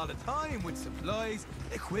there all the time with supplies,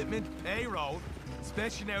 equipment, payroll.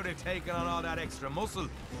 Especially now they've taken on all that extra muscle.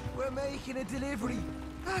 We're making a delivery,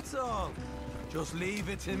 that's all. Just leave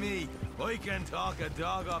it to me. I can talk a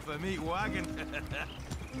dog off a meat wagon.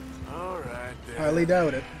 All right, then. Highly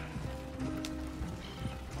doubt it.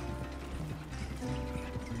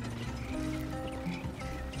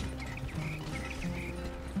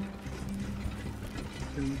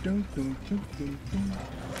 Dun, dun, dun, dun, dun, dun.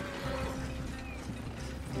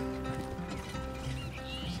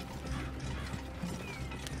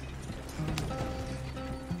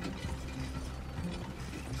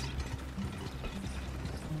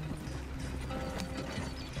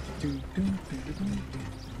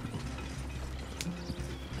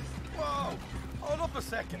 Whoa! Hold up a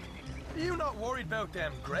second. Are you not worried about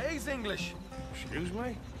them greys, English? Excuse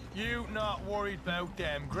me? You not worried about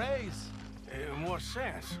them greys? In what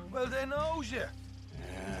sense? Well, they knows you.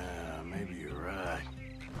 Yeah, maybe you're right.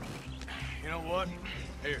 You know what?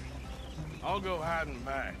 Here, I'll go hiding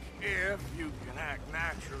back. If you can act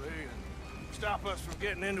naturally and stop us from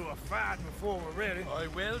getting into a fight before we're ready. I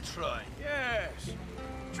will try. Yes.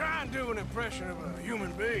 Try and do an impression of a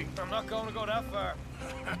human being. I'm not going to go that far.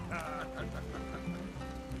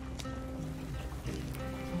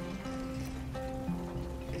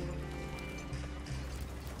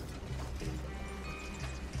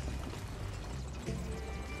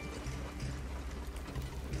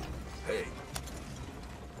 Hey.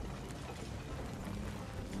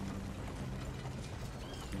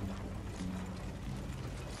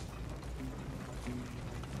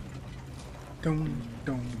 Dun,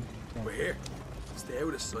 dun, dun. We're here. Stay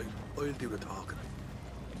out of sight. I'll do the talking.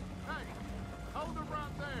 Hey, hold it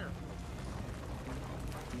right there.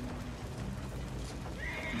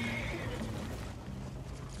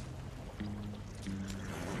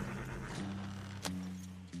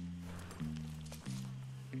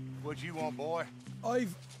 What you want, boy?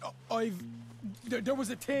 There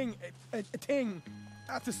was a thing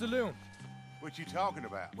at the saloon. What you talking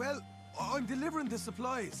about? Well, I'm delivering the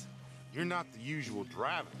supplies. You're not the usual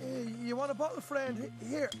driver. You want a bottle, friend?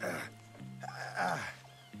 Here.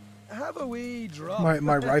 Have a wee drop.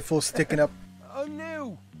 My rifle's sticking up. I'm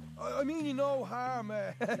new. I mean you no harm.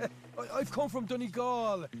 I've come from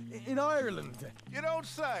Donegal, in Ireland. You don't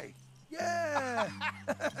say. Yeah.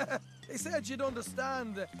 They said you'd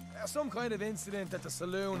understand some kind of incident at the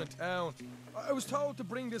saloon in town. I was told to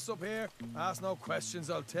bring this up here. Ask no questions,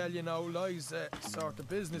 I'll tell you no lies, sort of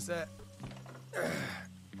business.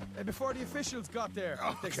 Before the officials got there,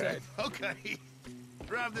 they said. Okay.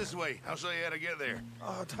 Drive this way. I'll show you how to get there.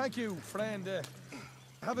 Oh, thank you, friend.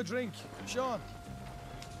 Have a drink. Sean.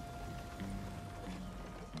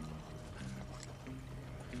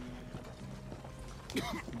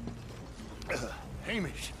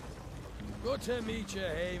 Hamish. Good to meet you,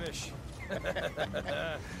 Hamish.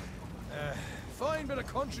 Fine bit of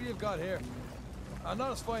country you've got here.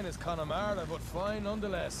 Not as fine as Connemara, but fine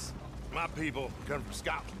nonetheless. My people come from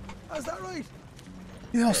Scotland. Is that right?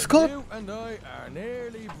 Yeah, Scott. You and I are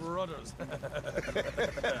nearly brothers.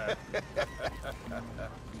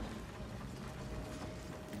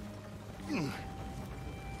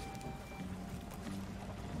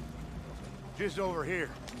 Just over here.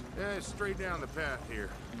 Yeah, straight down the path here.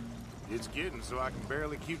 It's getting so I can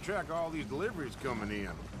barely keep track of all these deliveries coming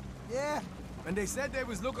in. Yeah, and they said they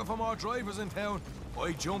was looking for more drivers in town.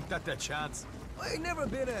 I jumped at the chance. I never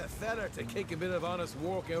been a feller to kick a bit of honest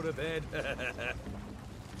work out of bed.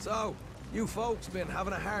 So, you folks been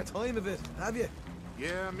having a hard time of it, have you?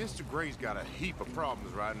 Yeah, Mr. Gray's got a heap of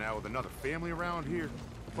problems right now with another family around here.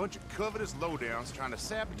 Bunch of covetous lowdowns trying to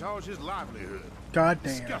sabotage his livelihood.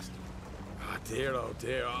 Goddamn. Disgusting. Oh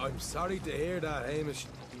dear, I'm sorry to hear that, Hamish.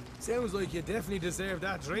 Sounds like you definitely deserve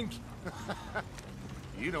that drink.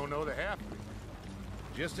 You don't know the half of it.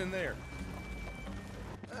 Just in there.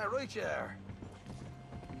 Right you are.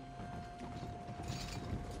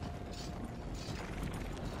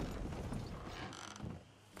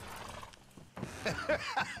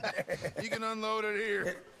 You can unload it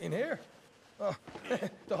here. In here? Oh,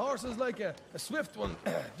 the horse is like a swift one,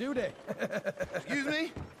 do they? Excuse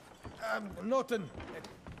me? Nothing.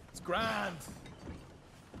 It's grand.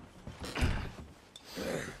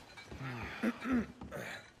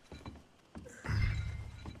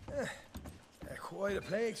 Quite a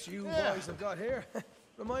place you boys have got here.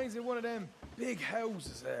 Reminds me of one of them big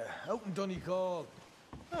houses out in Donegal.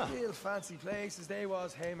 Real fancy places they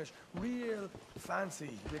was, Hamish. Real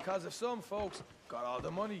fancy. Because if some folks got all the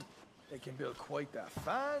money, they can build quite the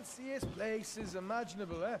fanciest places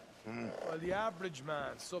imaginable, eh? Well, the average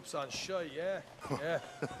man sups on shy, yeah? Yeah.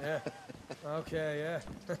 Okay, yeah.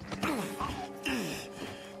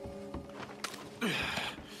 Okay.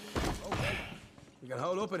 You can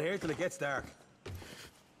hold up in here till it gets dark.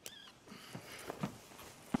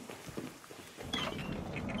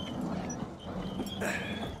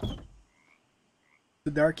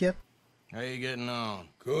 The dark yet? How you getting on?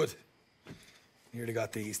 Good. Nearly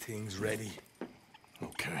got these things ready.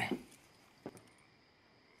 Okay.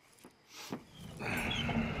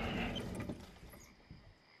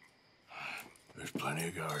 There's plenty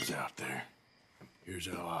of guards out there. Here's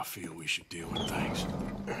how I feel we should deal with things.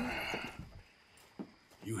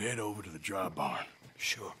 You head over to the dry barn.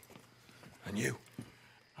 Sure. And you?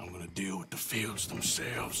 I'm gonna deal with the fields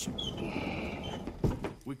themselves.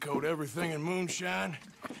 We coat everything in moonshine,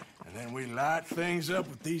 and then we light things up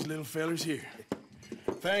with these little fellers here.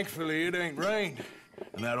 Thankfully, it ain't rained,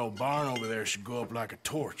 and that old barn over there should go up like a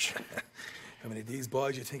torch. How many of these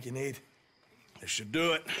boys you think you need? This should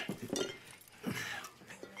do it.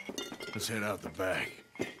 Let's head out the back.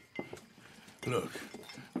 Look,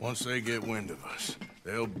 once they get wind of us,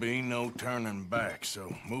 there'll be no turning back,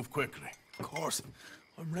 so move quickly. Of course.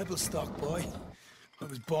 I'm rebel stock, boy. I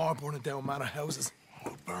was born burning down manor houses.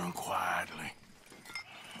 We'll burn quietly.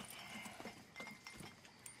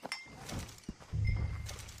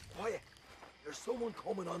 Quiet. There's someone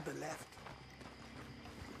coming on the left.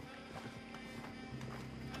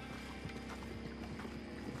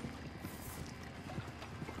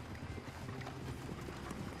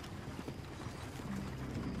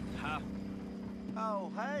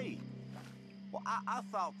 Oh, hey. Well, I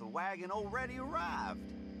thought the wagon already arrived.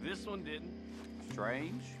 This one didn't.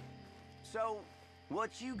 Strange. So,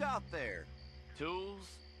 what you got there?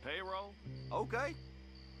 Tools, payroll. Okay.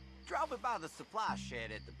 Drop it by the supply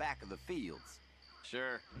shed at the back of the fields.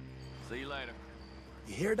 Sure. See you later.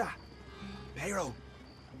 You hear that? Payroll.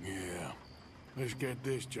 Yeah. Let's get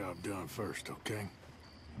this job done first, okay?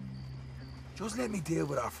 Just let me deal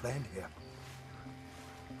with our friend here.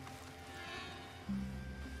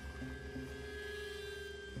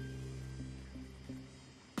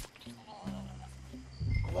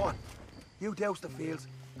 Go on. You douse the fields.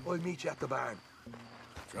 I'll meet you at the barn.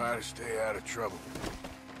 Try to stay out of trouble.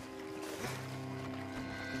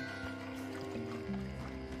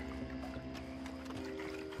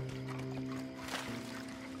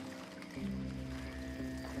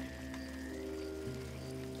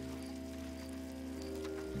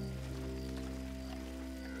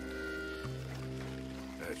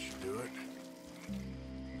 That should do it.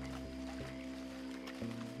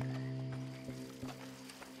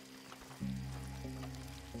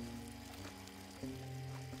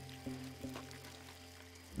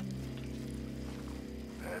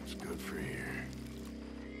 That's good for here.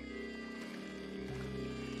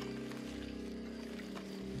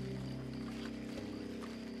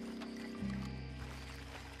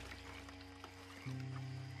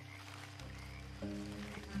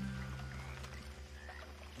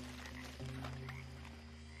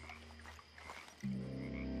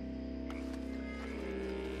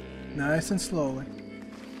 Nice and slowly.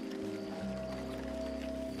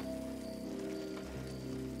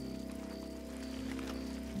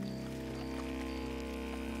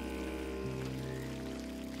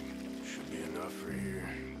 Should be enough for here.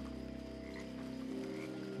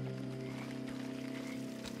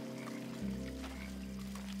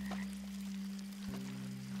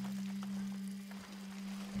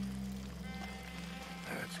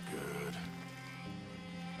 That's good.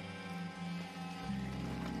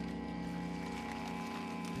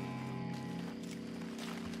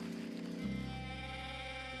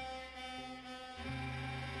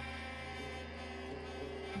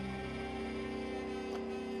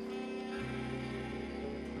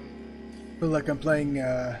 Feel like I'm playing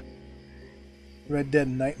Red Dead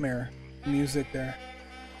Nightmare music there.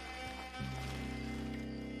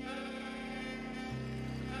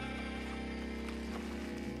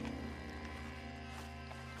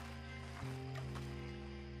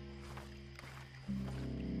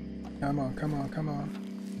 Come on, come on, come on.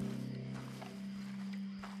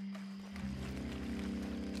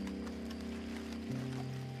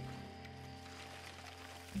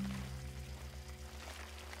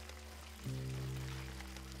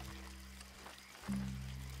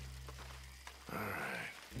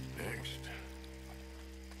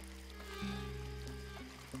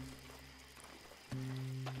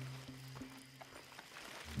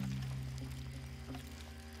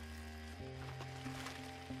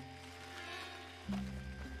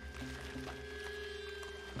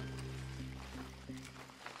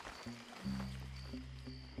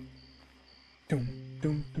 Dum,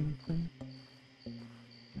 dum, dum, dum.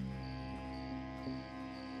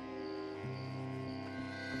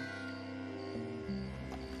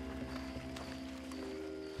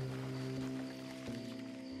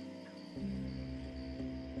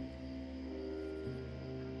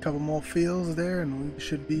 Couple more fields there and we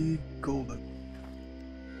should be golden.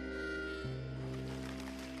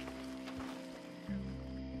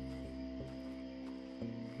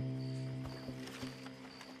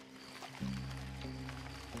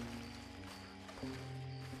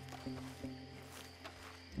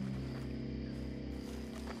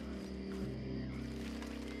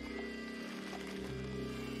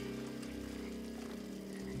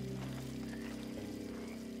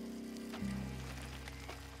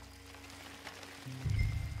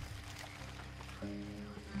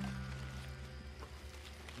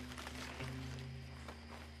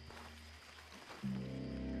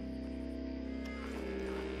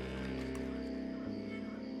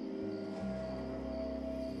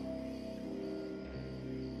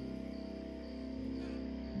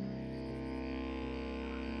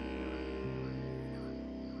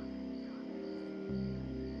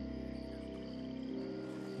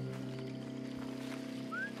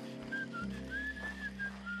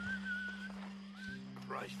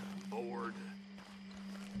 Christ, I'm bored.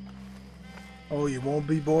 Oh, you won't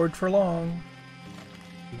be bored for long.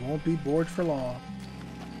 You won't be bored for long.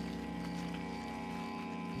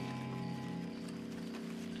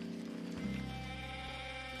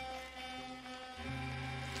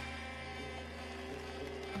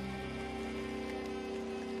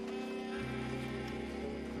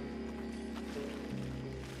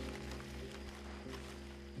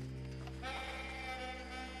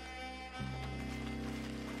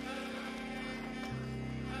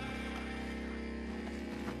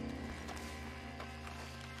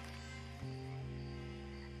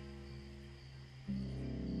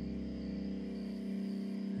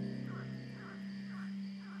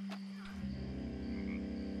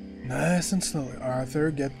 Nice and slowly.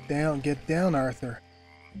 Arthur, get down, Arthur.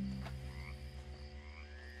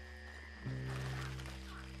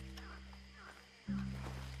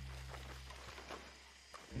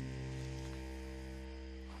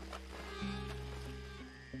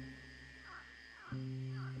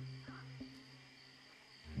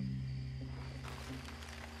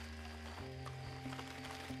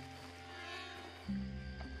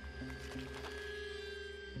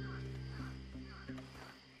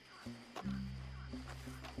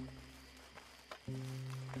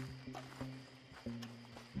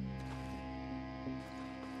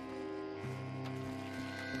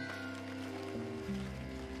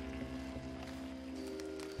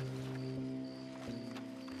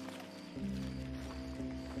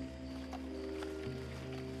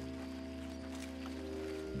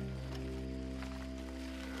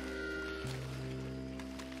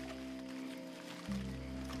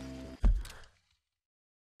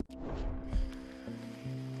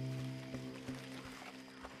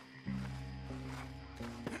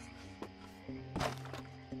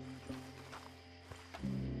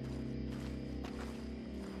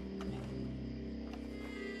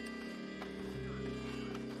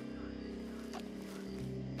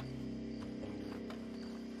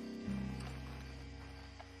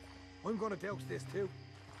 I'm gonna douse this too.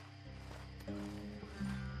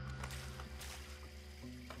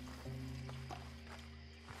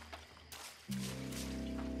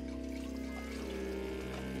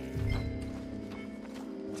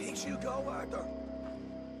 Think she'll go, Arthur?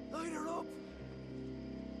 Light her up.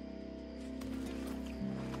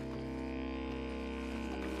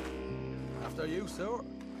 After you, sir.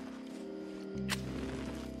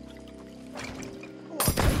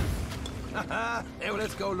 Haha! Now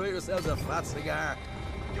let's go light yourselves a fat cigar.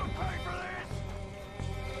 You pay for this?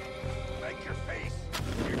 Make your peace.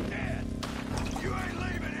 You're dead. You ain't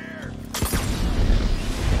leaving here.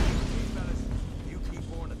 Hey, fellas, you keep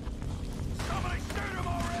warning. Somebody shoot him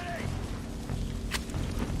already.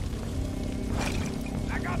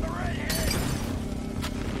 I got the redhead.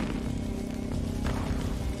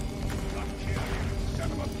 I'll kill you, son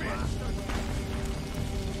of a bitch.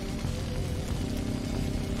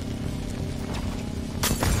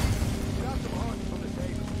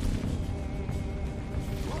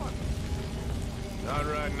 Not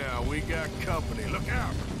right now. We got company. Look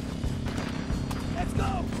out! Let's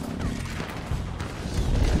go!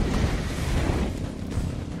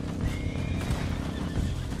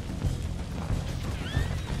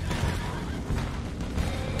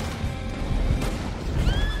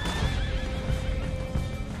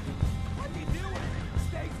 What are you doing?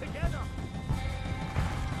 Stay together!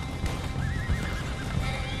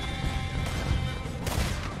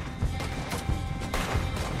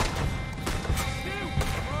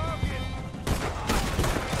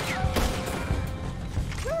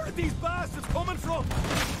 Where are these bastards coming from?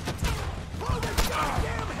 Pull their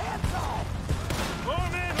goddamn heads off! More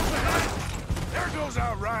men over ahead! There goes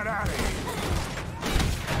our right out of here.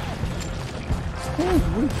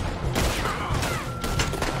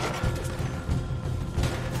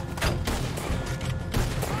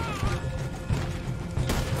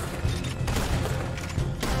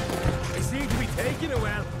 They seem to be taking a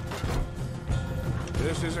while.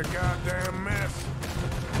 This is a goddamn mess.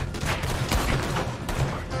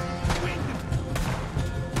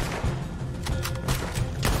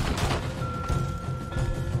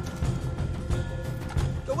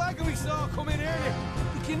 The wagon we saw come in earlier.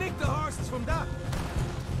 We can nick the horses from that.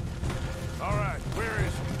 All right, where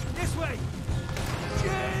is it? This way.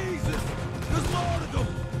 Jesus! There's more of them!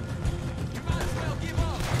 You might as well give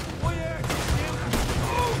up. Oh, yeah,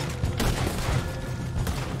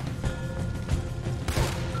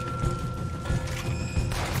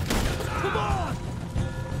 come on!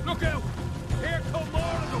 Look out! Here come more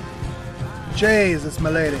of them! Jesus, my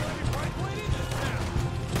lady.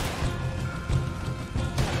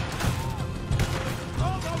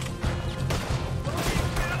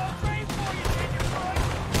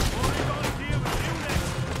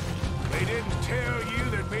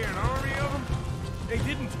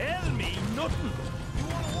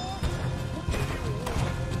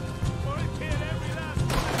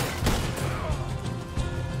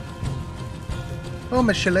 Oh,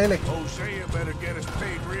 Michelele. Hosea better get us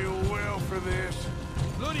paid real well for this.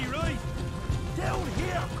 Bloody right! Down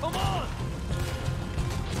here, come on!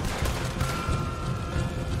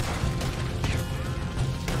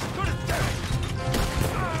 Put it down!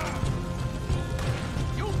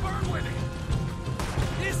 You burn with it!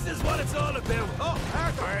 This is what it's all about! Oh,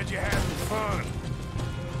 Arthur! Glad you're having fun.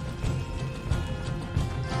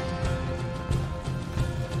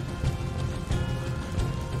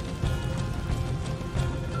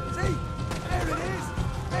 See? There it is!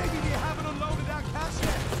 Maybe you haven't unloaded that cash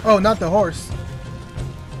yet! Oh, not the horse.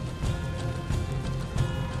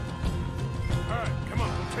 Alright, come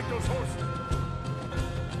on, take those horses.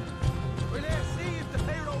 Well, let's see if the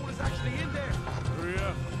payroll is actually in there. Hurry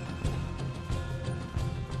up.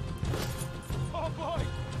 Oh boy,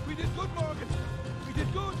 we did good, Morgan. We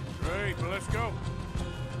did good. Great, well, let's go.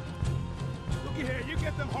 Looky here, you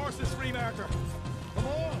get them horses free, Arthur. Come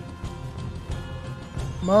on.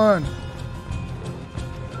 Come on.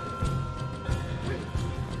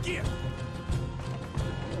 Get.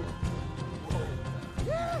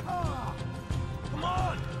 Yeehaw! Come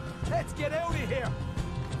on, let's get out of here.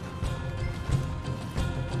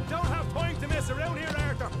 Don't have time to mess around here,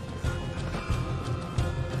 Arthur.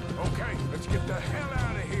 Okay, let's get the hell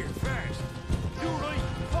out of here fast. You right,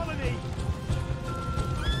 follow me.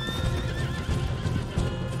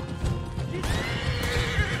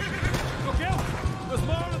 Look out, there's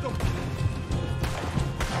more of them.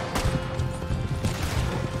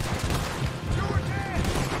 You're dead,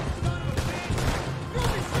 son of a bitch.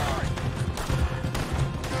 You'll be sorry.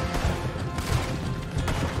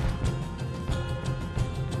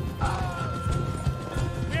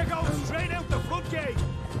 We're going straight out the front gate.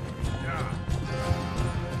 Yeah.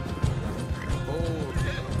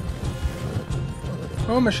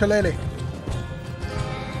 Oh, Michelele.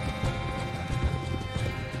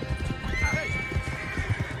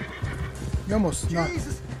 You almost knocked.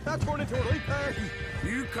 Jesus, that turned into a right party.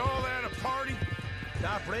 You call that a party?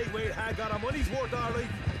 That Braithwaite had got our money's worth, all right.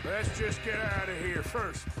 Let's just get out of here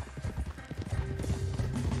first.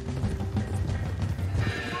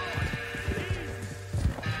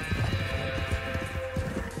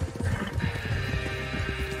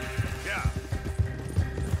 Yeah.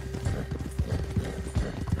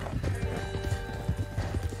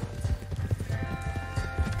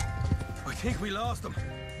 I think we lost them.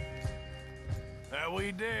 That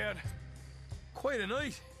we did. Quite a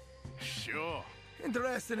night. Sure.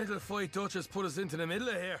 Interesting little fight Dutch has put us into the middle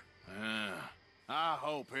of here. I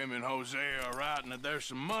hope him and Hosea are right and that there's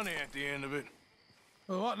some money at the end of it.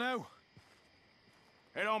 Well, what now?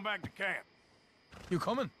 Head on back to camp. You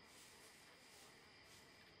coming?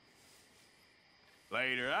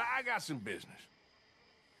 Later. I got some business.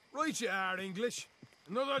 Right you are, English.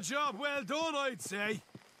 Another job well done, I'd say.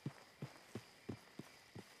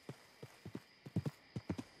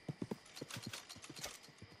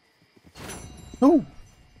 Oh.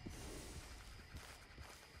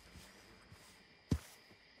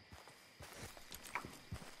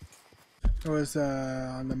 It was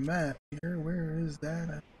on the map here. Where is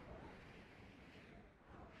that?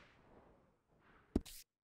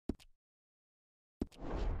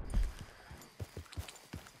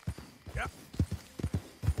 Yep.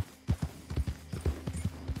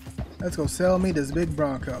 Let's go sell me this big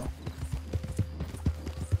Bronco.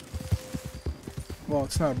 Well,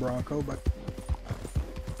 it's not a Bronco, but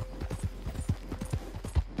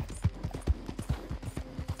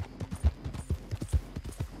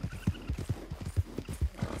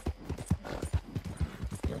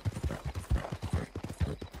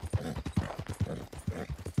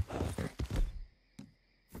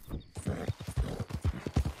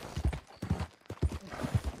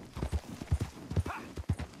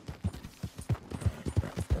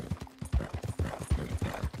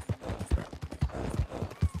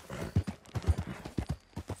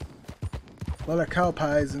a lot of cow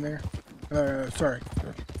pies in there. Sorry.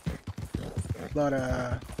 A lot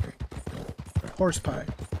of horse pie.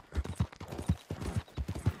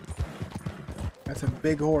 That's a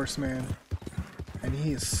big horse, man. And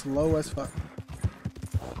he is slow as fuck.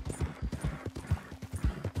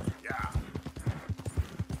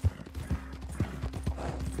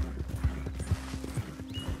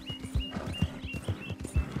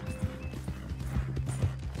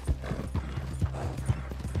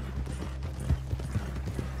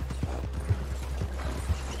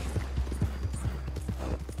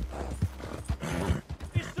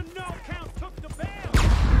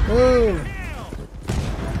 Whoa!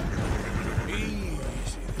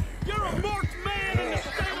 You're a marked man in the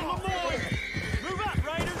state of Lemoyne! Move up,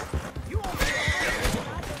 Raiders! You won't be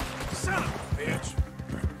son of a bitch!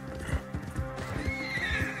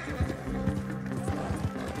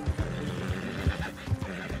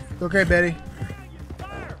 Okay, Betty.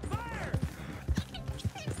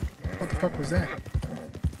 What the fuck was that?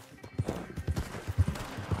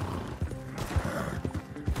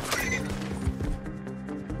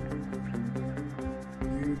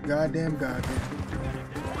 You goddamn.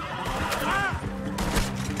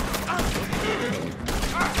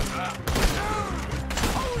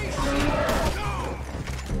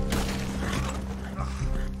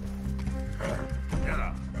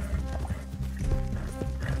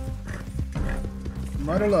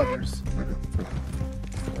 Mother lovers.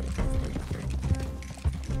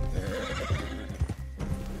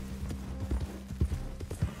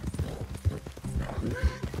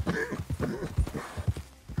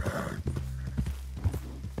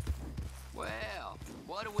 Well,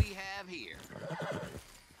 what do we have here?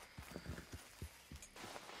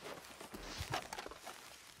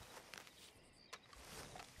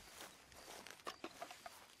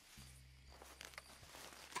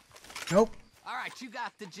 Nope. All right, you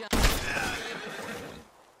got the jump.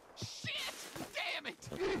 Shit! Damn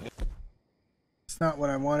it! It's not what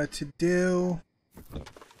I wanted to do.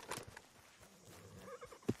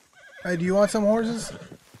 Hey, do you want some horses?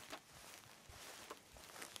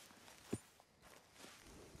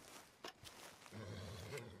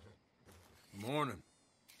 Morning.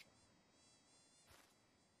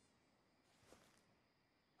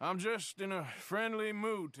 I'm just in a friendly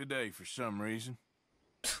mood today for some reason.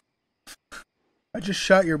 I just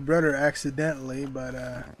shot your brother accidentally, but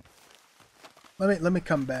let me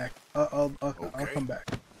come back. I'll come back.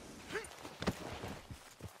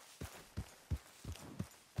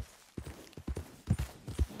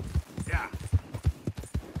 Yeah.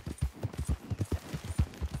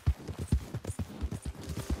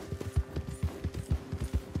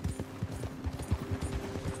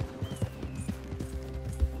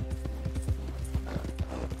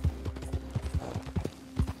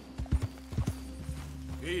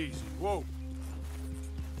 Easy. Whoa.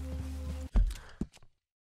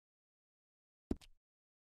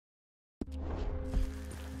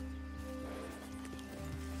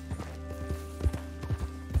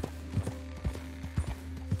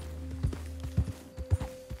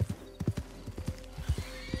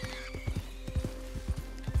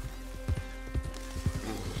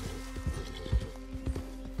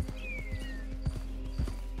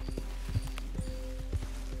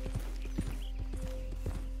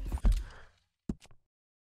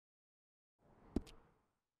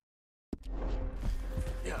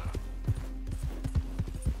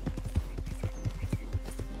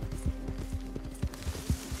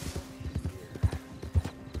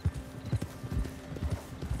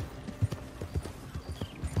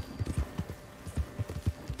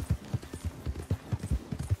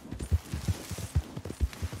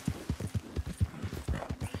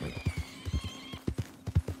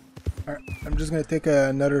 Alright, I'm just gonna take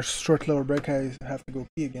another short little break. I have to go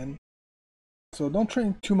pee again. So don't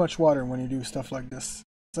drink too much water when you do stuff like this.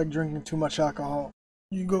 It's like drinking too much alcohol.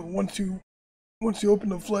 You go once you open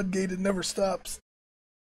the floodgate, it never stops.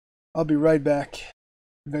 I'll be right back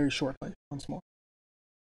very shortly once more.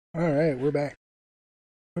 Alright, we're back.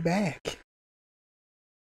 We're back.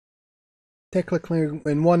 Technically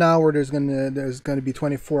in 1 hour there's gonna be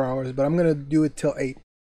 24 hours, but I'm gonna do it till 8.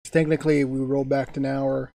 Technically we roll back to an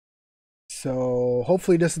hour. So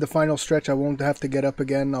hopefully this is the final stretch. I won't have to get up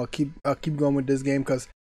again. I'll keep going with this game because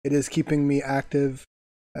it is keeping me active.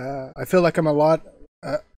 I feel like I'm a lot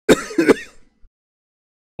a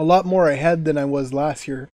lot more ahead than I was last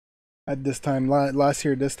year at this time. Last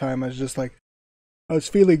year this time I was just like I was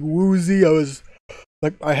feeling woozy. I was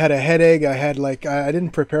like I had a headache. I had like I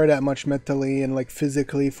didn't prepare that much mentally and like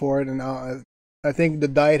physically for it, and I think the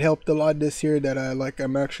diet helped a lot this year. That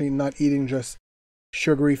I'm actually not eating just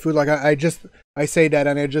sugary food. Like I say that,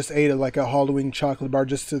 and I just ate like a Halloween chocolate bar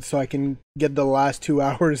just so I can get the last 2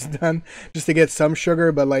 hours done, just to get some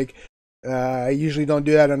sugar. But like I usually don't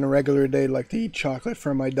do that on a regular day, like to eat chocolate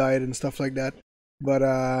for my diet and stuff like that. But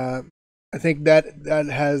I think that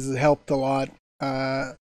has helped a lot.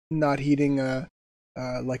 Not eating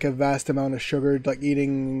like a vast amount of sugar, like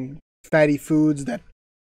eating fatty foods that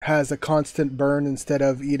has a constant burn instead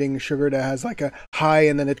of eating sugar that has like a high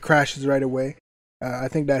and then it crashes right away. I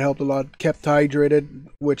think that helped a lot. Kept hydrated,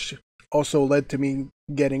 which also led to me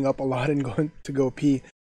getting up a lot and going to go pee.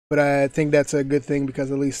 But I think that's a good thing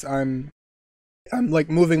because at least I'm like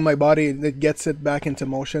moving my body. It gets it back into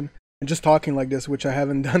motion. And just talking like this, which I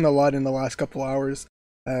haven't done a lot in the last couple hours,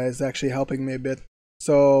 is actually helping me a bit.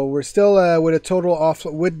 So we're still with a total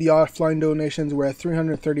with the offline donations, we're at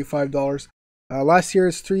 $335. Last year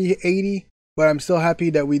is $380. But I'm still happy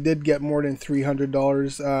that we did get more than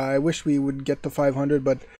 $300. I wish we would get to $500,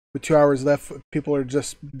 but with 2 hours left, people are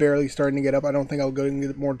just barely starting to get up. I don't think I'll go and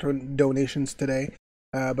get more donations today.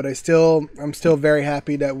 But I'm still very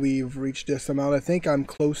happy that we've reached this amount. I think I'm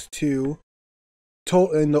close to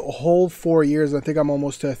in the whole 4 years. I think I'm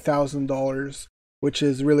almost to $1,000, which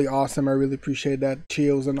is really awesome. I really appreciate that.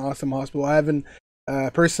 Chio's an awesome hospital. I haven't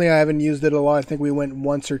personally, I haven't used it a lot. I think we went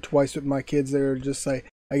once or twice with my kids. They're just like,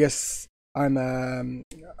 I guess I'm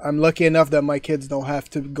lucky enough that my kids don't have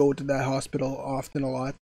to go to that hospital often a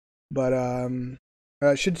lot. But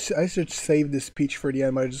I should save this speech for the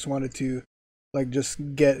end. But I just wanted to like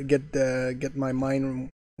just get my mind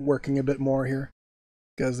working a bit more here,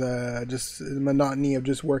 because just the monotony of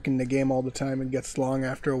just working the game all the time, it gets long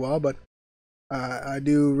after a while. But I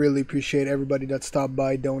do really appreciate everybody that stopped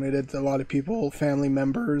by, donated. A lot of people, family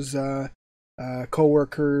members,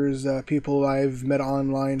 co-workers, people I've met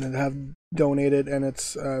online that have donated, and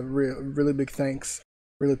it's really big thanks.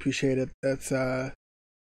 Really appreciate it. That's I'm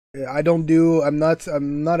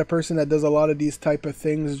not a person that does a lot of these type of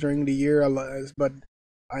things during the year, but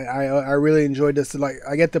I really enjoyed this. Like,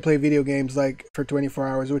 I get to play video games like for 24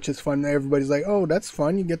 hours, which is fun. Everybody's like, "Oh, that's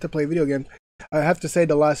fun. You get to play video games." I have to say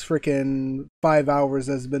the last freaking 5 hours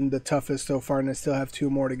has been the toughest so far, and I still have 2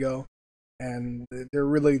 more to go. And they're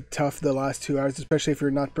really tough, the last 2 hours, especially if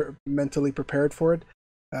you're not mentally prepared for it.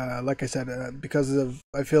 Like I said, because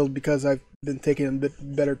I've been taking a bit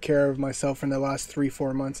better care of myself in the last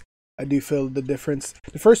 3-4 months, I do feel the difference.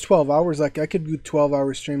 The first 12 hours, like I could do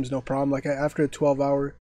 12-hour streams no problem. Like after a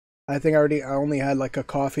 12-hour, I think I only had like a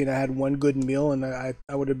coffee and I had one good meal, and I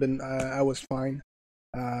would have been I was fine.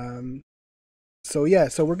 So yeah,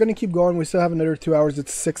 so we're gonna keep going. We still have another 2 hours.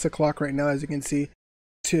 It's 6 o'clock right now, as you can see.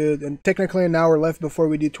 And technically an hour left before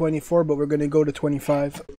we do 24, but we're gonna go to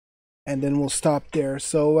 25, and then we'll stop there.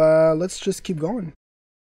 So let's just keep going.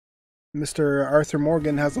 Mr. Arthur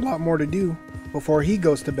Morgan has a lot more to do before he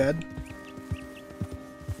goes to bed.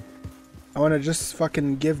 I want to just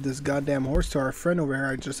fucking give this goddamn horse to our friend over here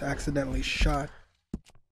I just accidentally shot.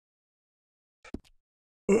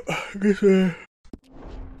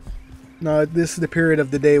 No, this is the period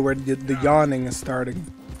of the day where the yawning is starting.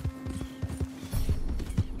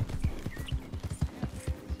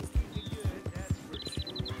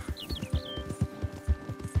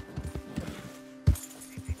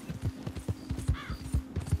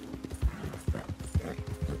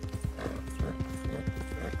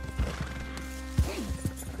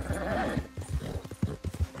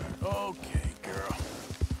 Okay, girl.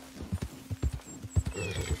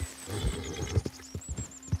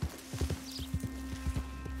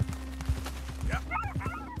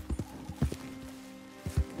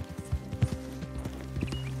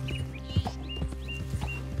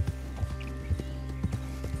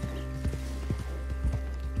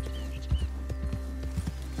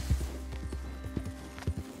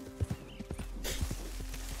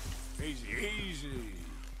 Easy, easy.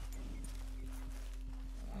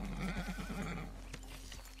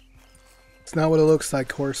 It's not what it looks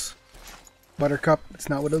like, horse. Buttercup, it's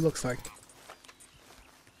not what it looks like.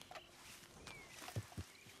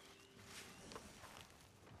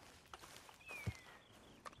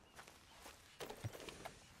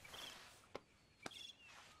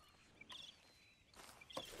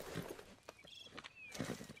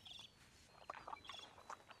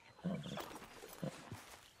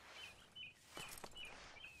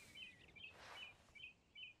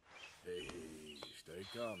 Hey, stay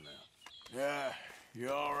calm now. Yeah, you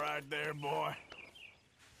all right there, boy?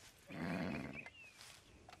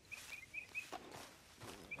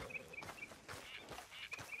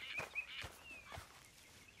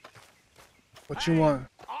 What you want?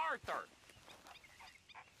 Arthur!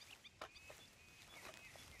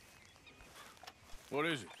 What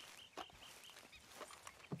is it?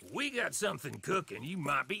 We got something cooking you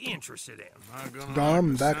might be interested in.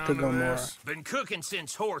 Dom, back to Gomorrah. Been cooking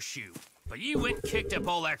since Horseshoe, but you went and kicked up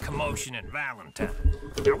all that commotion in Valentine.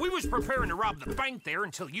 Now, we was preparing to rob the bank there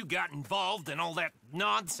until you got involved in all that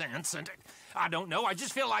nonsense, and I don't know, I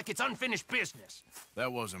just feel like it's unfinished business.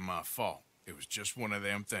 That wasn't my fault. It was just one of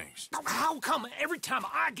them things. How come every time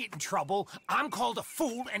I get in trouble, I'm called a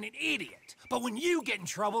fool and an idiot? But when you get in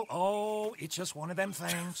trouble, oh, it's just one of them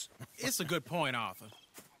things. It's a good point, Arthur.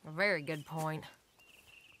 A very good point.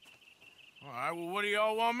 All right, well, what do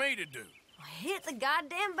y'all want me to do? Hit the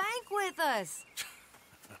goddamn bank with us.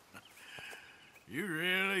 You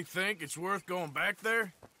really think it's worth going back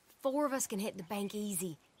there? 4 of us can hit the bank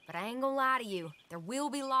easy, but I ain't gonna lie to you. There will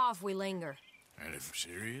be law if we linger. And if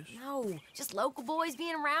serious? No, just local boys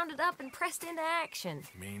being rounded up and pressed into action.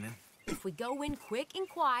 Meaning? If we go in quick and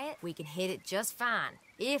quiet, we can hit it just fine.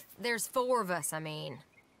 If there's 4 of us, I mean.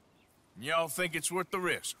 Y'all think it's worth the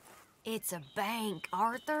risk? It's a bank,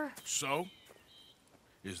 Arthur. So?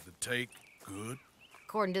 Is the take good?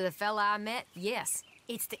 According to the fella I met, yes.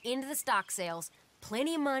 It's the end of the stock sales.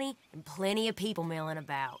 Plenty of money and plenty of people milling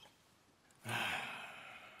about.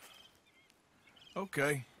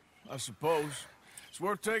 Okay, I suppose. It's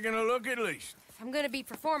worth taking a look at least. If I'm gonna be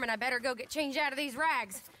performing, I better go get changed out of these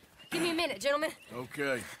rags. Give me a minute, gentlemen.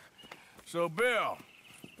 Okay. So, Bill,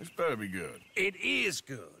 this better be good. It is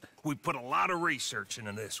good. We put a lot of research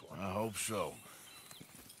into this one. I hope so.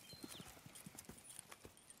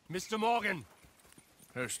 Mr. Morgan.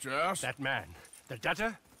 Herr Strauss? That man. The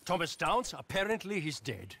debtor, Thomas Downs, apparently he's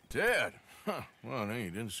dead. Dead? Huh. Well, he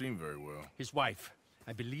didn't seem very well. His wife.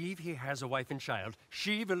 I believe he has a wife and child.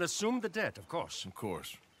 She will assume the debt, of course. Of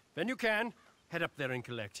course. When you can, head up there and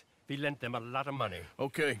collect. We lent them a lot of money.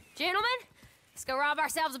 Okay. Gentlemen, let's go rob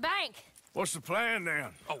ourselves a bank. What's the plan,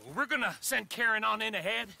 then? Oh, we're gonna send Karen on in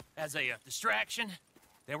ahead as a distraction.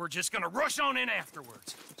 Then we're just gonna rush on in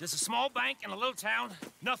afterwards. Just a small bank in a little town.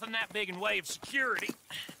 Nothing that big in way of security.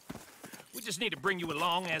 We just need to bring you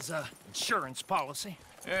along as a insurance policy.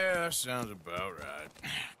 Yeah, that sounds about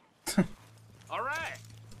right. All right.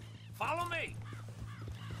 Follow me.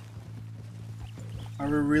 Are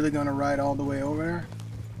we really gonna ride all the way over there?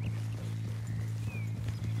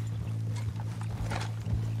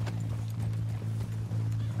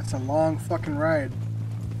 That's a long fucking ride.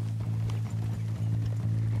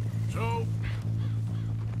 So,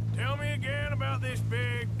 tell me again about this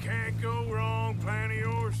big can't-go-wrong plan of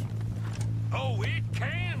yours. Oh, it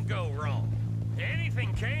can go wrong.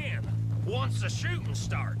 Anything can, once the shooting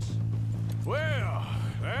starts. Well,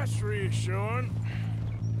 that's reassuring.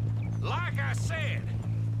 Like I said,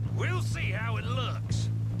 we'll see how it looks.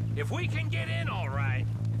 If we can get in all right,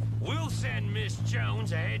 we'll send Miss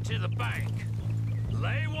Jones ahead to the bank.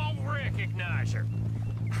 They won't recognize her.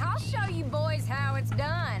 I'll show you boys how it's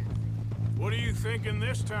done. What are you thinking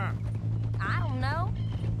this time? I don't know.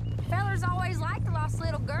 Fellers always like the lost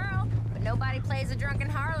little girl, but nobody plays a drunken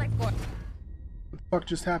harlot for... What the fuck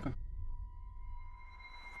just happened?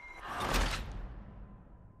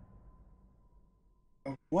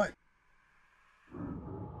 Oh, what?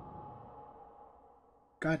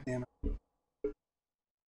 God damn it.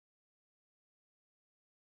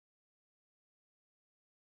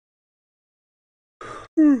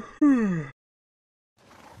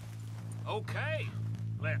 Okay,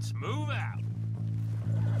 let's move out.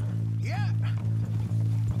 Yeah.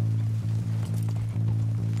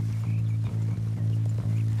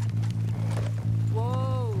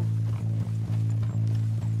 Whoa.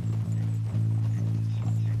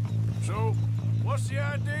 So, what's the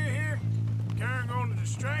idea here? Karen going to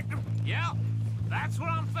distract him? Yeah, that's what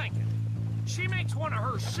I'm thinking. She makes one of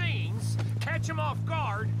her scenes, catch him off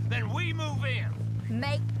guard, then we move in.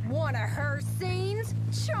 Make one of her scenes?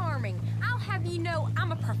 Charming. I'll have you know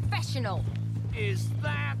I'm a professional. Is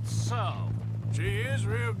that so? She is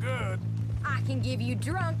real good. I can give you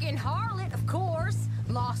drunken harlot, of course.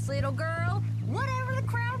 Lost little girl. Whatever the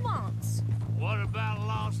crowd wants. What about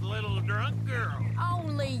lost little drunk girl?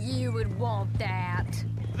 Only you would want that.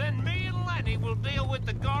 Then me and Lenny will deal with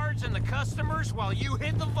the guards and the customers while you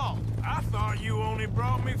hit the vault. I thought you only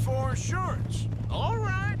brought me for insurance. All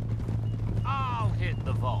right. I'll hit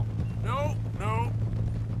the vault. No, no.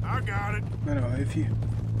 I got it. No, if you...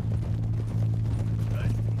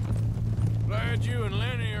 Glad you and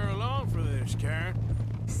Lenny are along for this, Karen.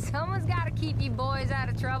 Someone's got to keep you boys out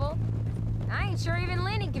of trouble. I ain't sure even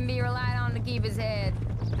Lenny can be relied on to keep his head.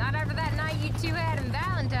 Not after that night you two had in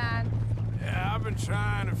Valentine. Yeah, I've been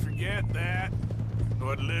trying to forget that.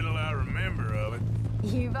 What little I remember of it.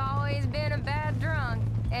 You've always been a bad drunk.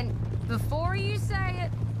 And before you say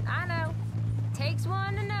it, I know. Takes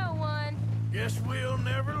one to know one. Guess we'll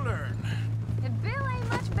never learn. And Bill ain't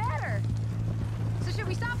much better. So should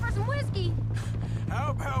we stop for some whiskey?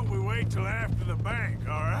 How about we wait till after the bank,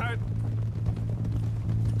 all right?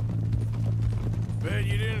 Bet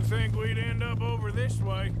you didn't think we'd end up over this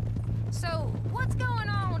way. So, what's going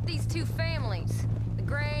on with these two families? The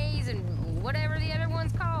Grays and whatever the other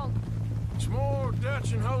one's called? It's more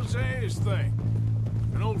Dutch and Jose's thing.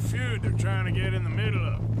 An old feud they're trying to get in the middle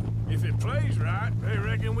of. If it plays right, they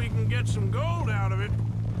reckon we can get some gold out of it.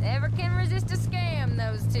 Never can resist a scam,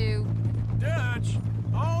 those two. Dutch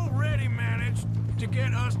already managed to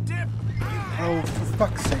get us dipped. Oh, for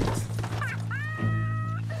fuck's sake.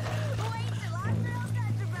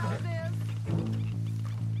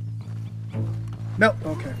 No,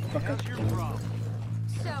 okay, fuck up.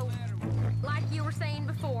 So, like you were saying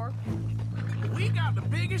before, we got the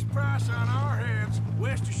biggest price on our heads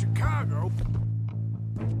west of Chicago.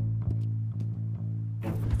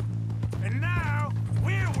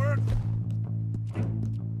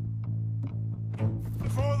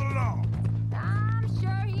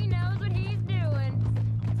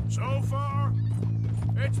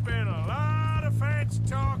 It's been a lot of fancy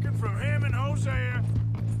talking from him and Hosea,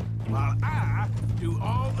 while I do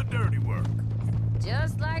all the dirty work.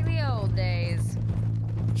 Just like the old days.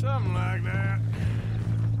 Something like that.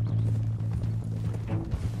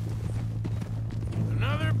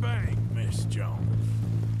 Another bank, Miss Jones.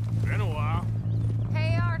 Been a while.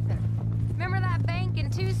 Hey, Arthur. Remember that bank in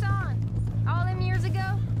Tucson? All them years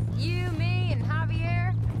ago? You, me, and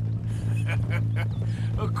Javier?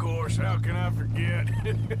 Of course, how can I forget?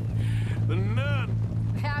 The nun.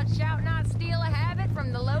 Thou shalt not steal a habit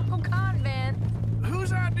from the local convent.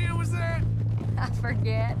 Whose idea was that? I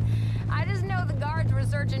forget. I just know the guards were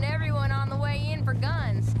searching everyone on the way in for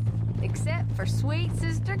guns. Except for sweet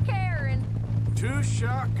Sister Karen. 2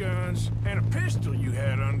 shotguns and a pistol you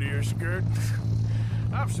had under your skirt.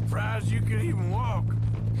 I'm surprised you could even walk.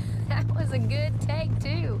 That was a good take,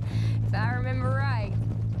 too, if I remember right.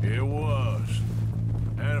 It was.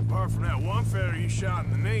 And apart from that one fella you shot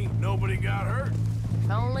in the knee, nobody got hurt.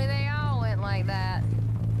 If only they all went like that.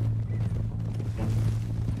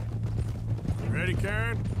 Ready,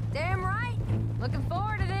 Karen? Damn right. Looking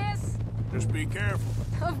forward to this. Just be careful.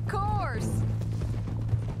 Of course.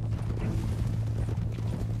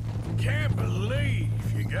 Can't believe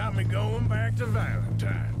you got me going back to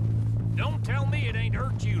Valentine. Don't tell me it ain't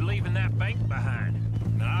hurt you leaving that bank behind.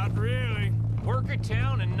 Not really. Work a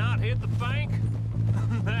town and not hit the bank?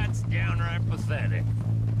 That's downright pathetic.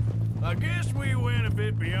 I guess we went a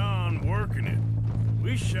bit beyond working it.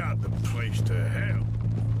 We shot the place to hell.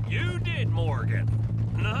 You did, Morgan.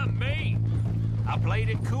 Not me. I played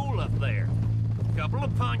it cool up there. Couple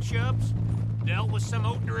of punch-ups, dealt with some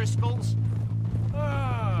O'Driscolls.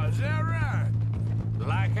 Ah, is that right?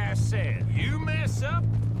 Like I said, you mess up,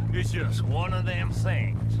 it's just one of them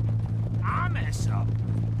things. I mess up,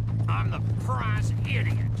 I'm the prize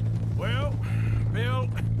idiot. Well, Bill,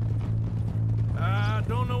 I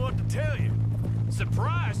don't know what to tell you.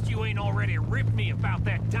 Surprised you ain't already ripped me about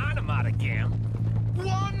that dynamite again.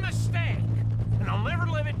 One mistake, and I'll never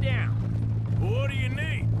live it down. What do you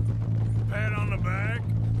need? Pat on the back?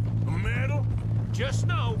 A medal? Just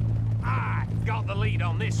know, I got the lead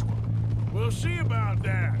on this one. We'll see about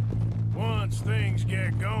that, once things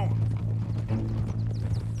get going.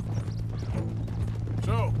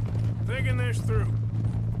 So, thinking this through.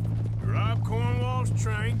 We rob Cornwall's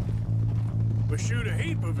train. We shoot a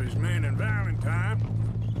heap of his men in Valentine.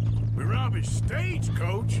 We rob his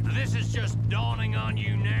stagecoach. This is just dawning on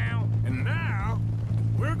you now? And now,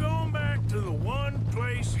 we're going back to the one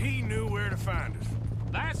place he knew where to find us.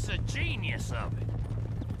 That's the genius of it.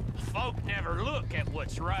 Folk never look at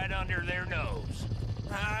what's right under their nose.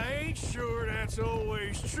 I ain't sure that's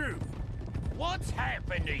always true. What's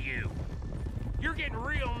happened to you? You're getting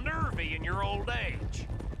real nervy in your old age.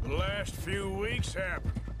 The last few weeks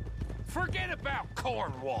happened. Forget about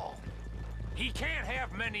Cornwall. He can't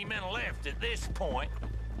have many men left at this point.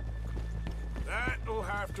 That'll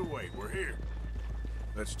have to wait. We're here.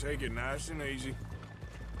 Let's take it nice and easy.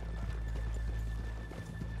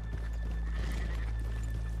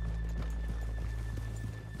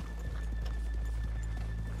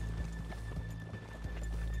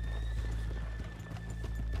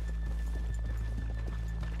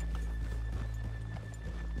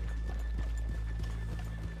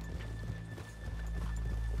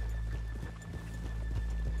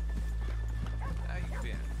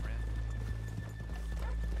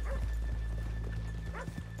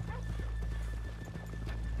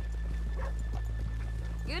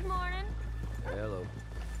 Good morning. Hello.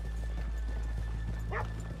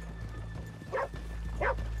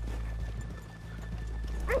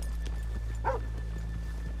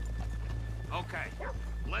 Okay,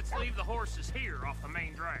 let's leave the horses here off the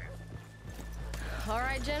main drive. All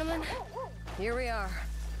right, gentlemen. Here we are.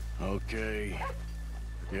 Okay.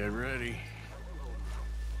 Get ready.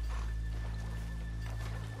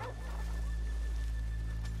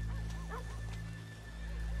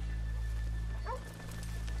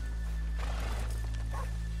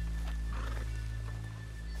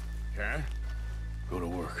 Karen, go to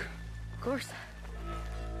work. Of course.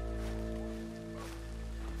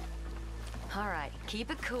 All right, keep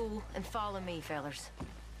it cool and follow me, fellers.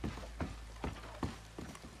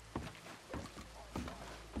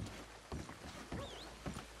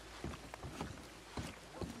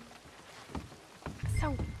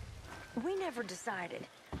 So, we never decided.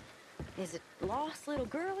 Is it lost little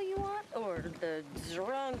girl you want, or the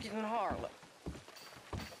drunken harlot?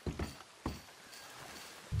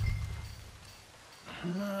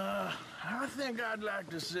 I think I'd like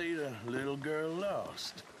to see the little girl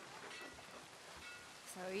lost.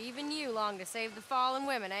 So even you long to save the fallen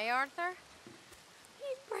women, eh, Arthur?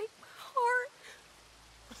 You break my heart.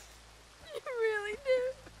 really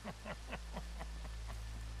do.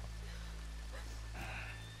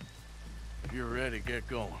 If you're ready, get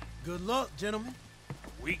going. Good luck, gentlemen.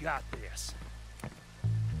 We got this.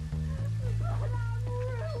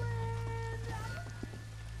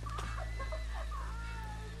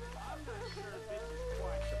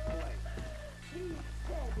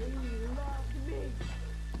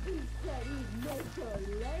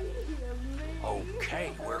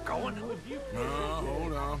 Okay, we're going. No,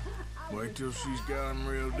 hold on. Wait till she's got him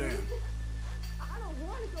reeled in. I don't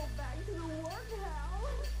want to go back to the workhouse.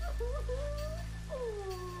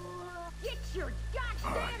 Get your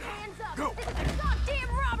goddamn hands up! Go. This is a goddamn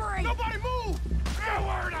robbery! Nobody move! No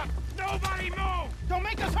word up! Nobody move! Don't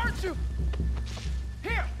make us hurt you!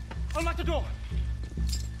 Here, unlock the door.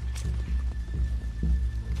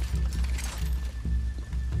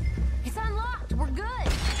 It's unlocked. We're good.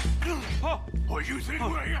 Oh, you think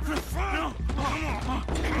we're here for fun? Come on.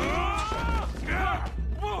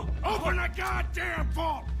 Open the goddamn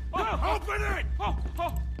vault! Open it!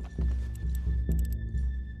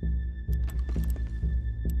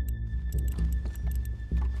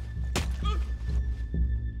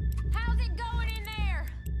 How's it going in there?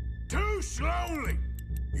 Too slowly!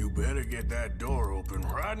 You better get that door open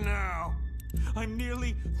right now. I'm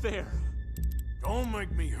nearly there. Don't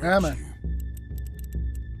make me hurt Yeah, man. you.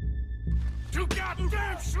 Too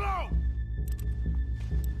goddamn slow!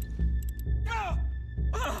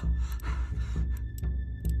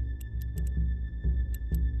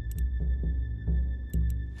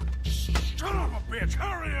 Son of a bitch,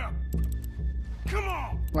 hurry up! Come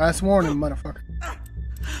on! Last warning, motherfucker.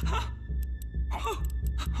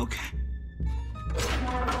 Okay.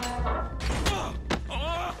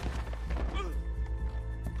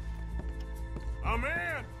 I'm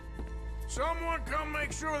in! Someone come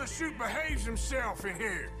make sure the chute behaves himself in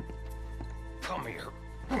here. Come here.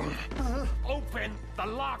 Open the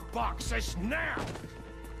lockboxes now!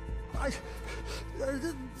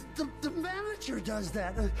 The manager does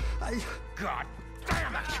that. God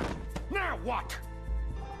damn it! Now what?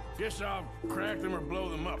 Guess I'll crack them or blow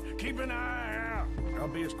them up. Keep an eye out. I'll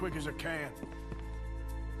be as quick as I can.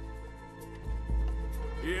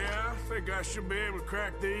 Yeah, I think I should be able to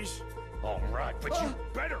crack these. All right, but you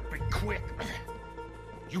better be quick.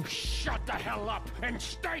 You shut the hell up and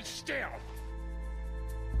stay still!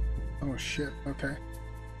 Oh shit, okay.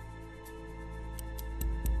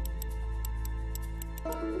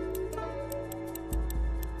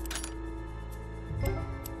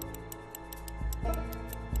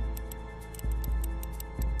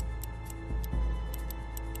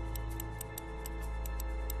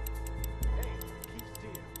 Keep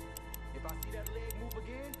still. If I see that leg move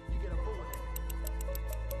again, you get a bullet.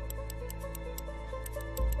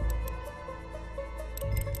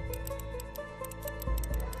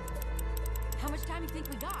 How much time do you think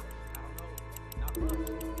we got? Not much.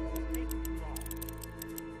 Ain't too long.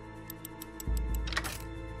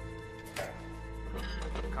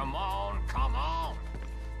 Come on, come on!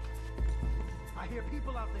 I hear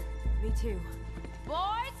people out there. Me too.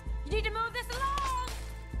 Boys, you need to move this along!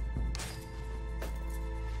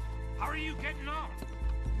 How are you getting on?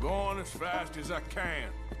 Going as fast as I can.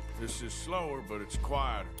 This is slower, but it's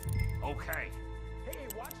quieter. Okay. Hey,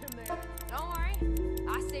 watch him there. Don't worry.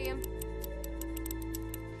 I see him.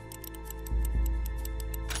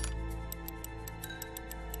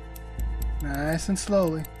 Nice and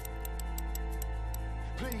slowly.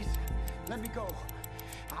 Please, let me go.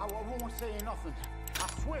 I won't say nothing. I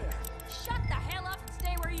swear. Shut the hell up and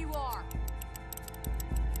stay where you are.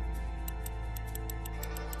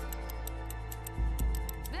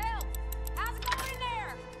 Bill, how's it going in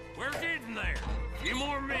there? We're getting there. A few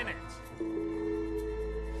more minutes.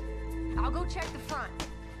 I'll go check the front.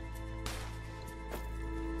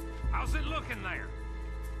 How's it looking there?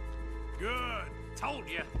 Good. Told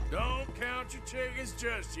you. Don't count your chickens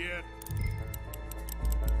just yet.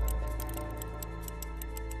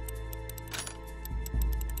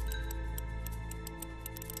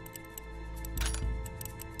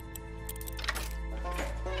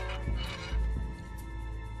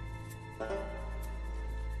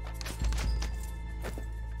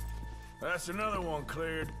 That's another one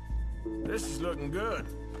cleared. This is looking good.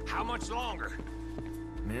 How much longer?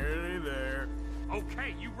 Nearly there.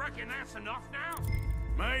 Okay, you reckon that's enough now?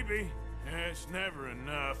 Maybe. It's never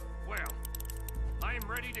enough. Well, I am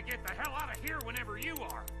ready to get the hell out of here whenever you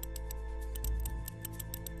are.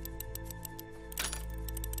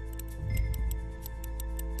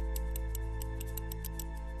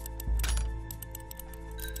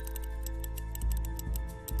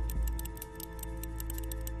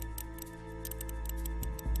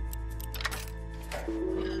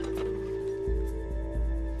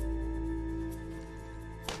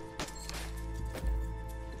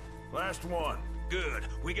 Last one. Good.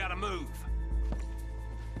 We gotta move.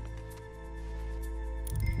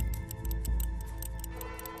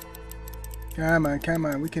 Come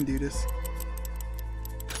on, we can do this.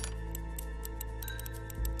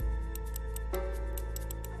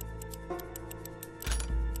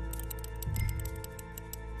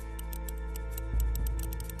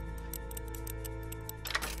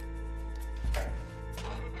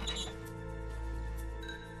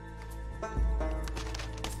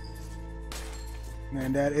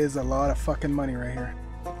 Man, that is a lot of fucking money right here.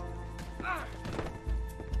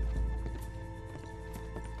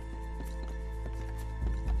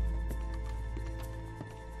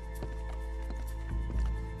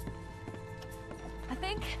 I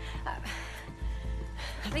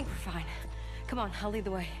think we're fine. Come on, I'll lead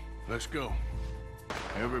the way. Let's go.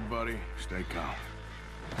 Everybody, stay calm.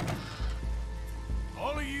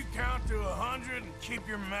 All of you count to 100 and keep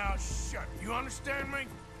your mouth shut. You understand me?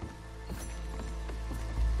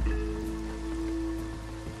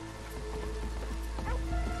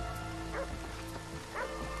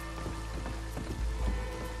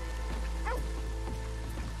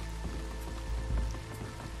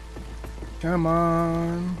 Come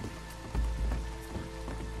on.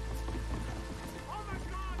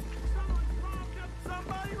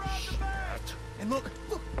 And look,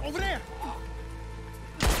 over there!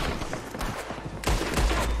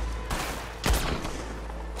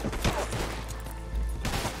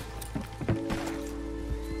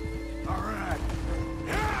 All right.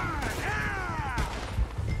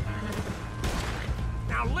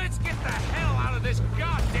 Now let's get the hell out of this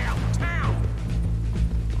goddamn town!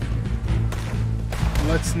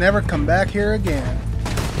 Let's never come back here again.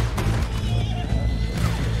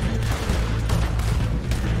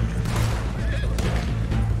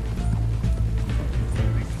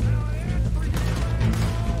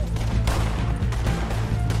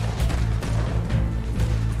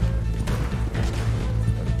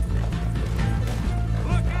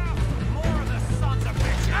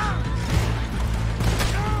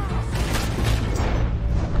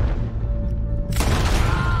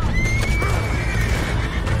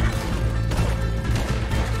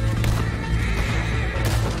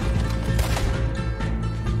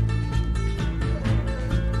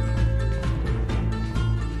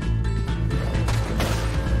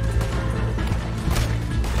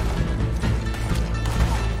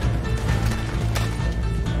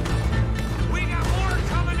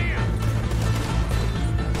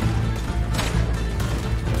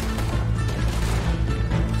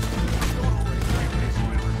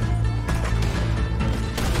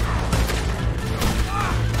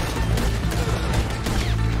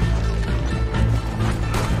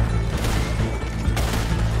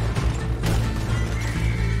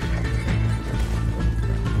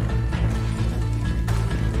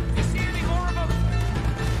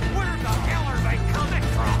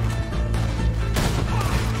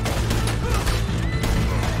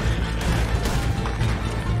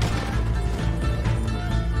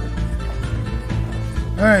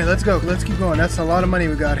 Alright, let's go. Let's keep going. That's a lot of money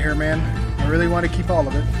we got here, man. I really want to keep all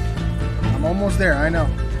of it. I'm almost there, I know.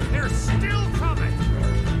 They're still coming!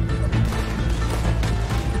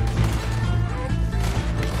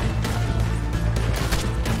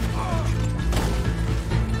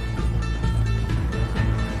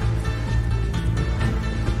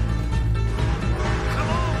 Come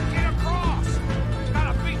on, get across!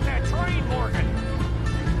 Gotta beat that train, Morgan!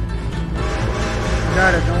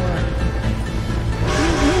 Got it, don't worry.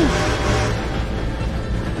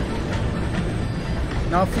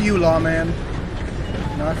 Not for you, lawman.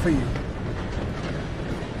 Not for you.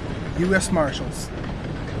 U.S. Marshals.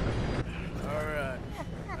 All right.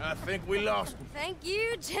 I think we lost him. Thank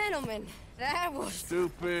you, gentlemen. That was...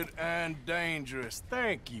 Stupid and dangerous.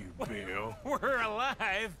 Thank you, Bill. We're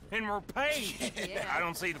alive, and we're paid. I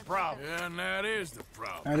don't see the problem. Yeah, and that is the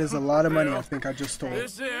problem. That is a lot of money Bill, I think I just stole.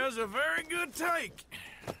 This is a very good take.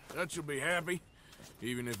 That you'll be happy,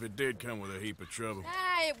 even if it did come with a heap of trouble.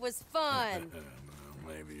 Ah, it was fun. Well,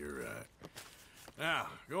 maybe you're right. Now,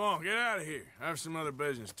 go on, get out of here. I have some other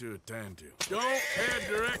business to attend to. Don't head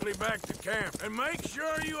directly back to camp, and make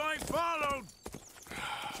sure you ain't followed.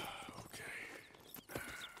 Okay.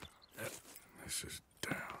 This is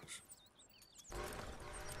Downs.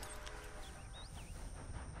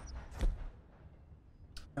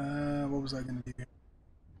 What was I gonna do here?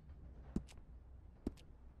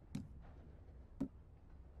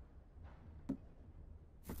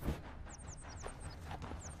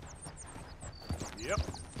 Yep.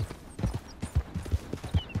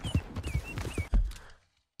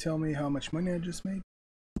 Tell me how much money I just made.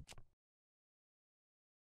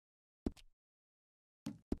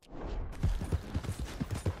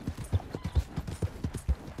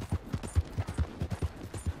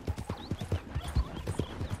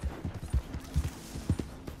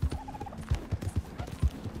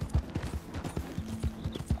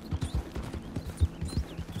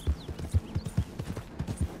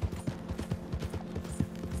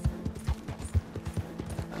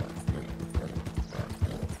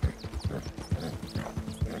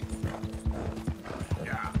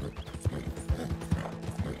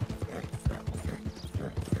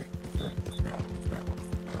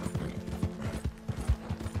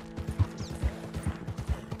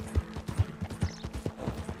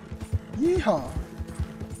 Yeehaw.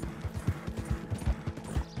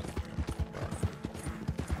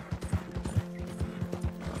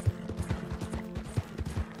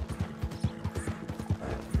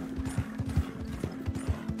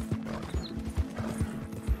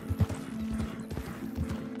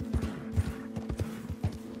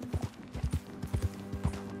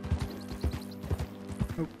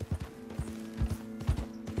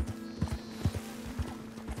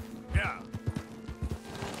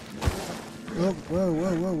 Whoa, whoa,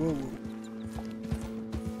 whoa, whoa, whoa, whoa.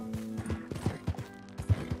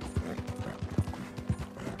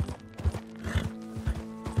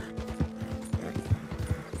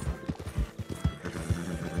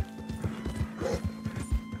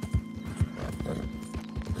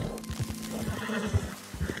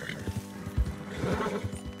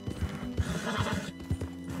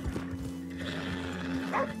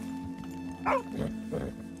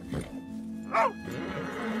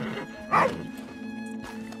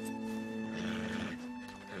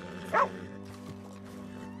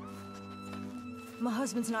 My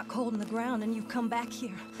husband's not cold in the ground, and you've come back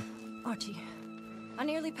here. Archie, I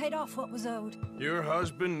nearly paid off what was owed. Your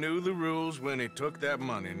husband knew the rules when he took that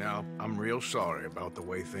money. Now, I'm real sorry about the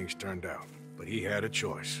way things turned out. But he had a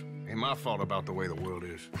choice. Ain't my fault about the way the world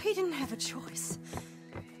is. He didn't have a choice.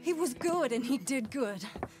 He was good, and he did good.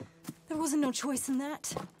 There wasn't no choice in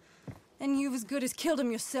that. And you've as good as killed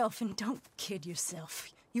him yourself, and don't kid yourself.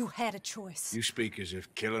 You had a choice. You speak as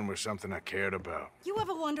if killing was something I cared about. You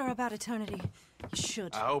ever wonder about eternity? You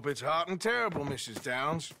should. I hope it's hot and terrible, Mrs.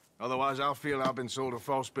 Downs. Otherwise, I'll feel I've been sold a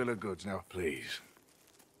false bill of goods. Now, please,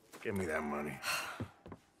 give me that money.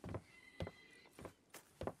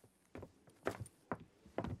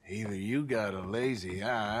 Either you got a lazy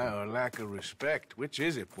eye or lack of respect. Which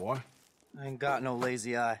is it, boy? I ain't got no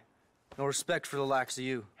lazy eye. No respect for the likes of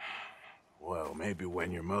you. Well, maybe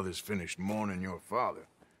when your mother's finished mourning your father,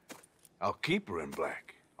 I'll keep her in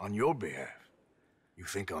black, on your behalf. You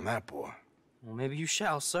think on that, boy? Well, maybe you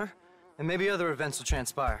shall, sir. And maybe other events will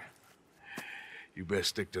transpire. You best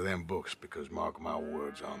stick to them books, because mark my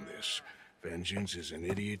words on this. Vengeance is an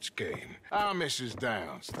idiot's game. Ah, Mrs.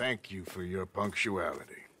 Downs, thank you for your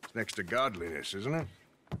punctuality. It's next to godliness, isn't it?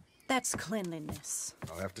 That's cleanliness.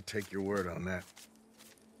 I'll have to take your word on that.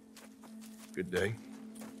 Good day.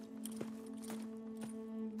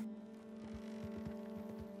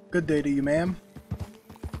 Good day to you, ma'am.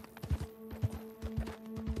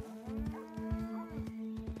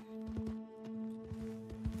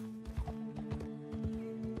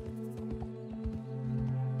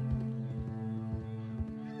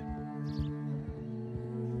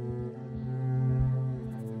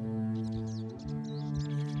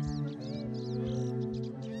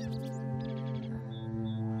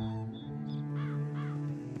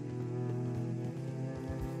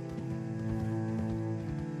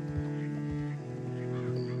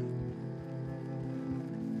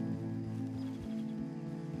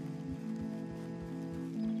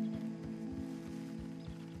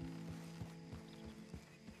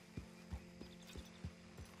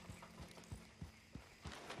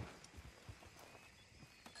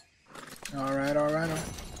 All right, all right, all right.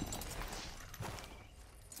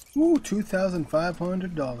 Ooh,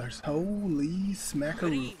 $2,500. Holy smackaroo.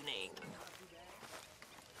 Good evening.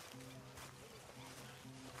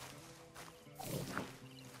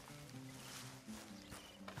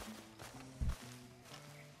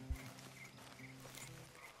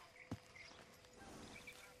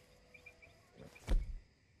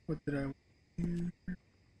 What did I do?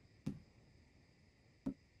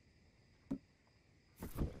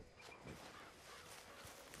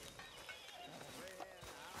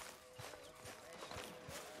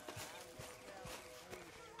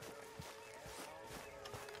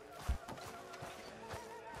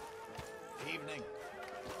 Evening.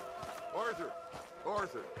 Arthur!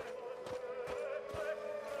 Arthur!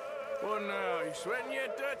 What now? You sweating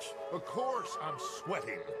yet, Dutch? Of course I'm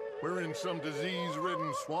sweating. We're in some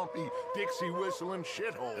disease-ridden, swampy, Dixie-whistling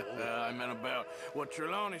shithole. I meant about what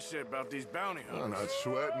Trelawney said about these bounty Well, hunters. not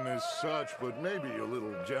sweating as such, but maybe a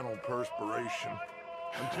little gentle perspiration.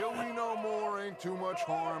 Until we know more, ain't too much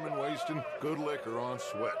harm in wasting good liquor on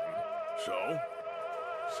sweating. So?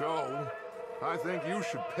 So, I think you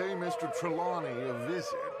should pay Mr. Trelawney a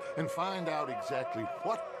visit and find out exactly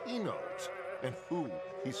what he knows and who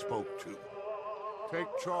he spoke to. Take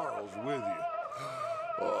Charles with you.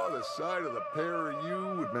 Oh, the sight of the pair of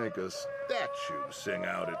you would make a statue sing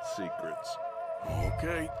out its secrets.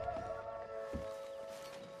 Okay.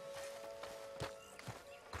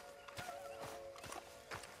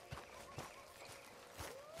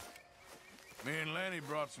 Me and Lenny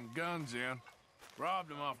brought some guns in.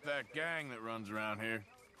 Robbed him off that gang that runs around here.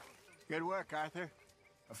 Good work, Arthur.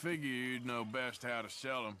 I figure you'd know best how to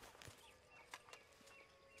sell them.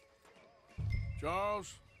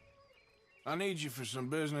 Charles, I need you for some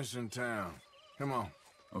business in town. Come on.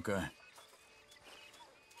 Okay.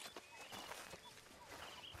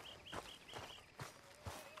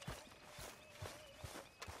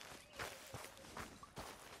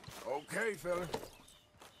 Okay, fella.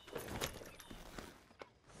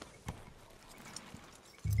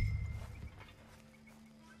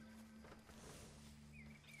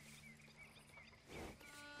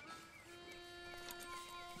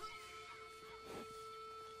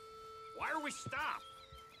 Why are we stopped?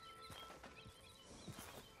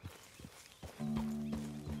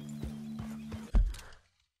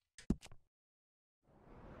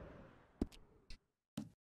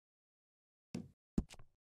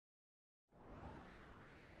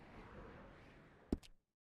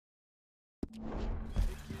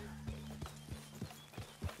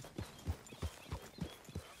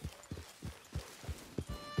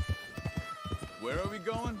 Where are we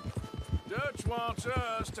going? Dutch wants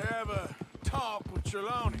us to have a talk with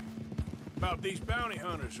Trelawney about these bounty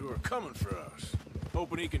hunters who are coming for us.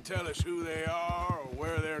 Hoping he can tell us who they are or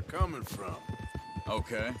where they're coming from.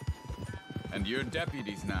 Okay. And you're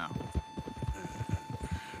deputies now.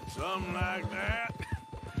 Something like that.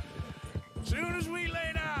 Soon as we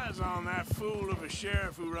laid eyes on that fool of a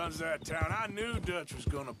sheriff who runs that town, I knew Dutch was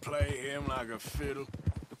gonna play him like a fiddle.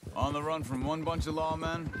 On the run from one bunch of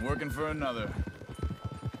lawmen, working for another.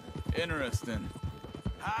 Interesting.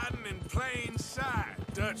 Hiding in plain sight,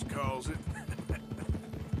 Dutch calls it.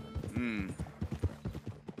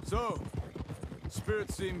 So,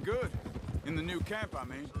 spirits seem good. In the new camp, I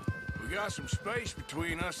mean. We got some space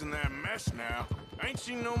between us and that mess now. Ain't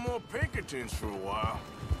seen no more Pinkertons for a while.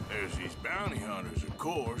 There's these bounty hunters, of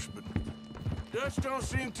course, but Dutch don't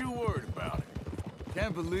seem too worried about it.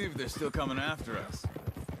 Can't believe they're still coming after us.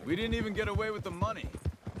 We didn't even get away with the money.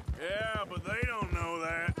 Yeah, but they don't know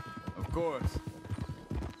that. Of course.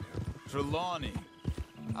 Trelawney.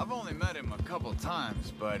 I've only met him a couple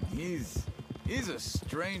times, but he's a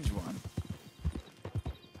strange one.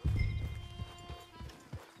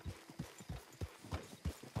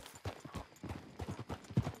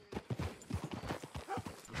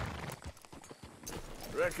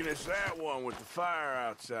 Reckon it's that one with the fire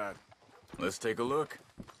outside. Let's take a look.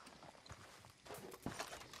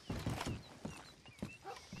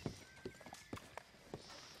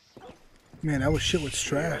 Man, that was shit with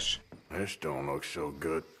trash. This don't look so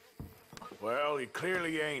good. Well, he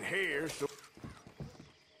clearly ain't here, so...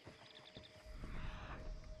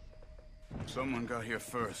 Someone got here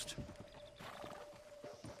first.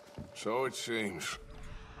 So it seems.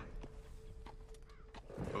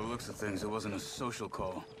 By the looks of things, it wasn't a social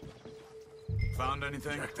call. Found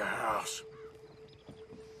anything? Check the house.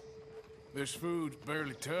 This food's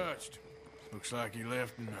barely touched. Looks like he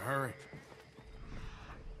left in a hurry.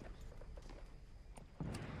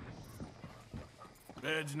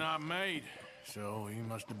 Bed's not made, so he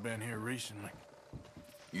must have been here recently.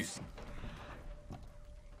 You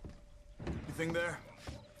Anything there?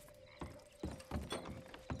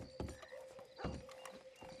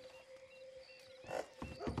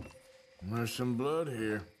 There's some blood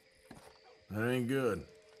here. That ain't good.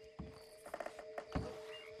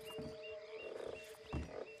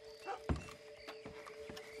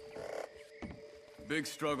 Big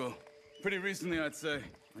struggle. Pretty recently, I'd say.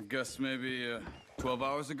 I guess maybe 12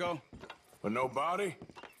 hours ago. But no body?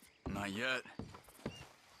 Not yet.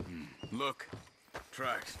 Look.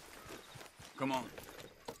 Tracks. Come on.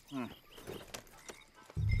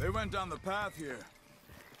 They went down the path here.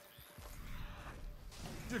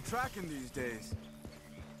 You're tracking these days.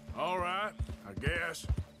 All right, I guess.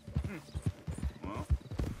 Well.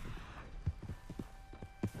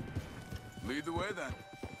 Lead the way, then.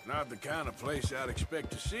 Not the kind of place I'd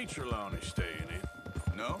expect to see Trelawney staying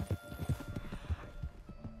in. No?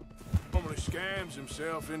 Normally scams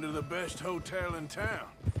himself into the best hotel in town.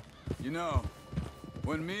 You know,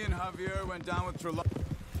 when me and Javier went down with Trelawney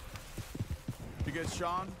to get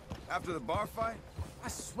Sean after the bar fight, I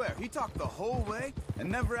swear, he talked the whole way and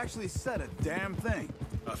never actually said a damn thing.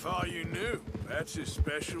 I thought you knew. That's his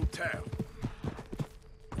special talent.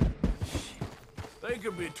 They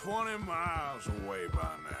could be 20 miles away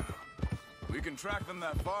by now. We can track them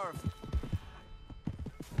that far if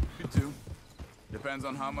we need to. Depends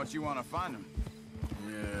on how much you want to find them.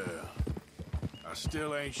 Yeah. I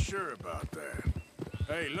still ain't sure about that.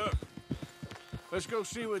 Hey, look. Let's go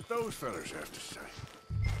see what those fellas have to say.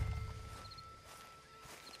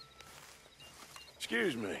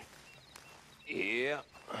 Excuse me. Yeah.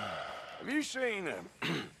 Have you seen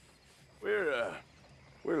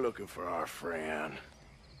we're looking for our friend.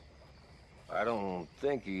 I don't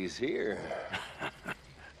think he's here.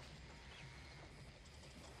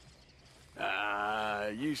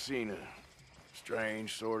 You seen a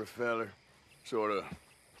strange sort of feller? Sort of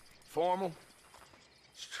formal?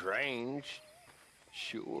 Strange?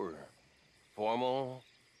 Sure. Formal?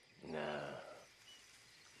 Nah.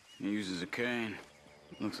 He uses a cane.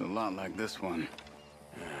 Looks a lot like this one.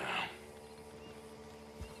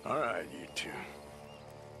 All right, you two.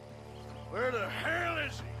 Where the hell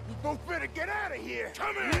is he? You both better get out of here!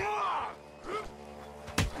 Come here!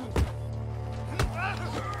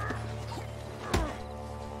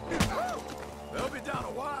 They'll be down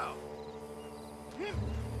a while.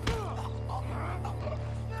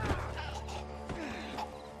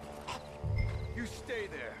 You stay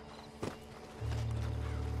there.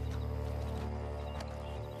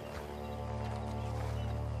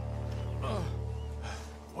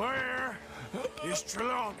 Where is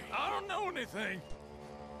Trelawney? I don't know anything.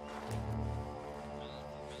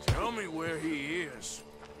 Tell me where he is.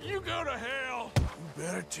 You go to hell. You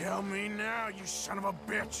better tell me now, you son of a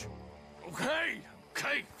bitch.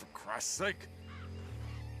 Okay, for Christ's sake.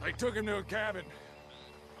 They took him to a cabin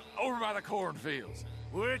over by the cornfields.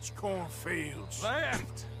 Which cornfields?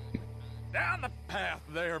 Left. Down the path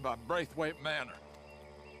there by Braithwaite Manor.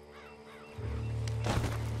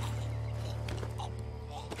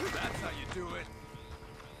 That's how you do it.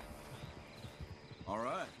 All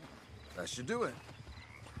right. That should do it.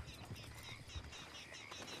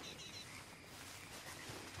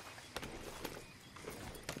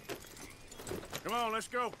 Come on, let's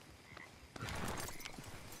go.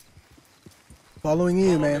 Following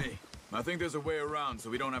you, man. Hey, I think there's a way around so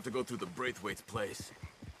we don't have to go through the Braithwaite's place.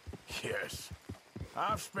 Yes.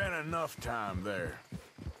 I've spent enough time there.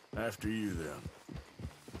 After you, then.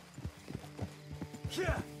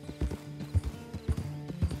 Yeah.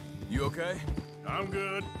 You okay? I'm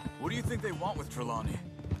good. What do you think they want with Trelawney?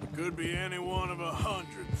 Could be any one of 100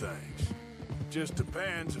 things. Just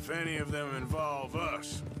depends if any of them involve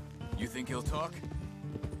us. You think he'll talk?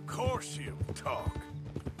 Of course he'll talk.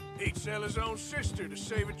 He'd sell his own sister to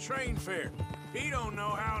save a train fare. He don't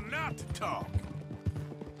know how not to talk.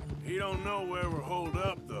 He don't know where we're holed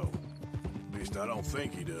up, though. At least I don't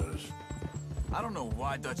think he does. I don't know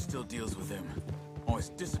why Dutch still deals with him. Always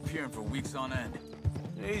disappearing for weeks on end.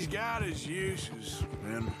 He's got his uses,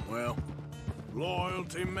 and, well,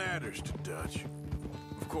 loyalty matters to Dutch.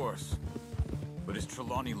 Of course. But is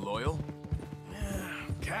Trelawney loyal? Yeah,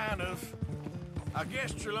 kind of. I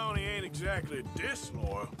guess Trelawney ain't exactly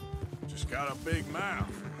disloyal. Just got a big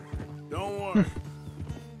mouth. Don't worry.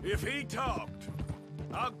 If he talked,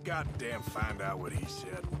 I'll goddamn find out what he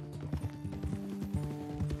said.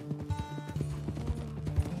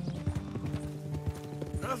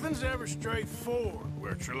 Nothing's ever straightforward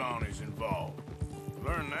where Trelawney's involved.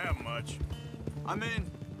 Learned that much. I mean,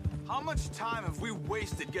 how much time have we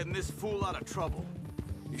wasted getting this fool out of trouble?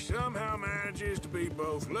 He somehow manages to be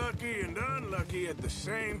both lucky and unlucky at the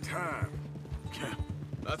same time.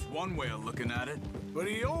 That's one way of looking at it. But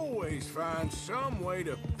he always finds some way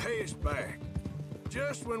to pay us back.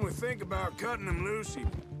 Just when we think about cutting him loose, he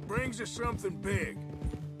brings us something big.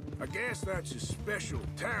 I guess that's his special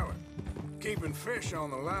talent, keeping fish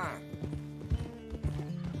on the line.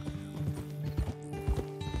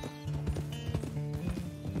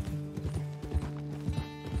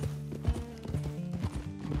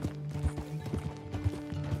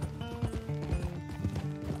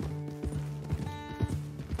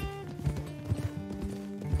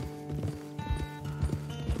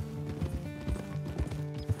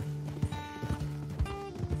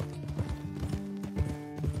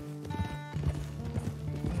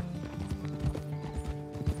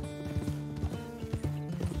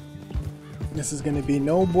 This is gonna be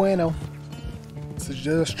no bueno. This is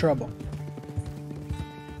just trouble.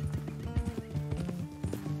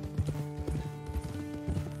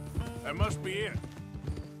 That must be it.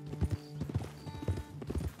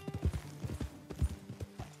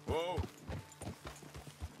 Whoa.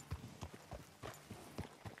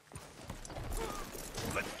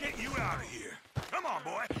 Let's get you out of here. Come on,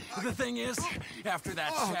 boy. The thing is, after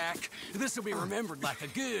that shack, this will be remembered like a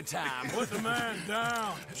good time. Put the man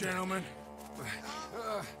down, gentlemen.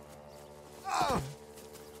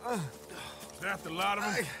 Is that the lot of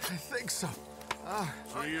them? I think so.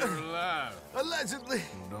 So you're alive? Allegedly.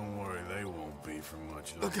 Well, don't worry, they won't be for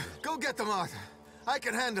much Look, longer. go get them, Arthur. I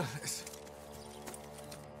can handle this.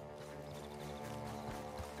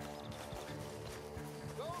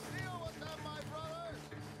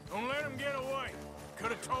 Don't let him get away.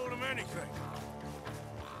 Could have told him anything.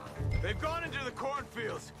 They've gone into the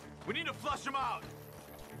cornfields. We need to flush them out.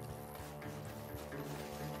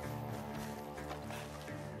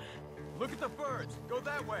 Look at the birds. Go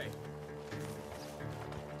that way.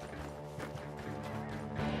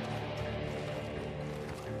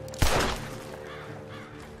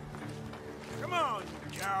 Come on,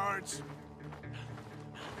 you cowards.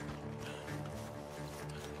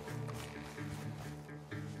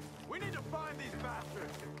 We need to find these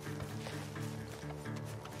bastards.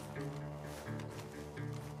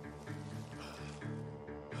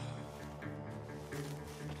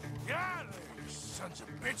 Get out of there, you sons of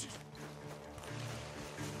bitches.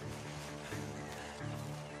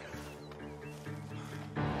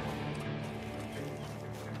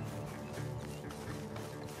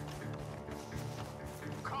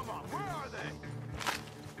 Come on, where are they?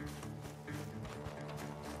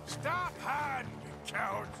 Stop hiding, you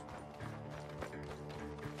cowards.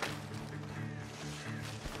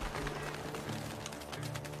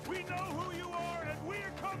 We know who you are, and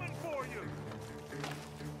we're coming for you!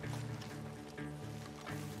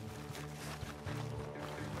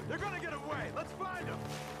 They're gonna get away. Let's find them.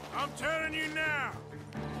 I'm telling you now,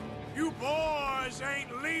 you boys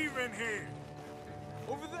ain't leaving here.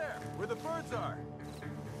 Over there, where the birds are.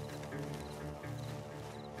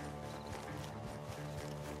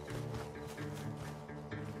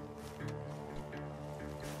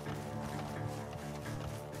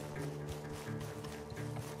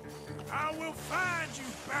 I will find you,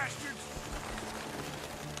 bastards.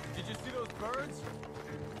 Did you see those birds?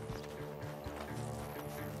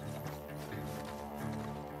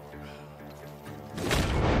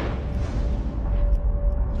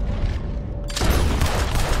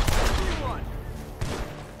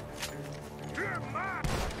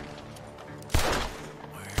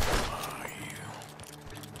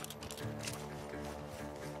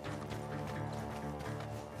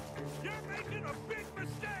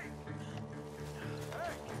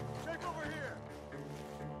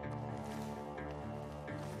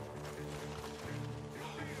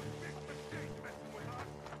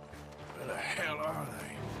 Where the hell are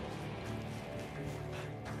they?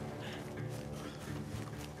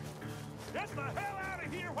 Get the hell out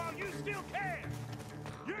of here while you still can!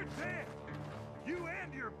 You're dead! You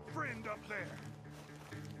and your friend up there!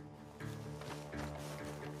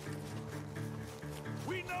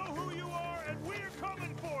 We know who you are, and we're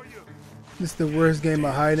coming for you! This is the worst game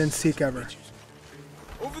of hide and seek ever.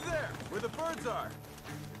 Over there, where the birds are.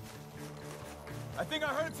 I think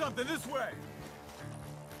I heard something this way.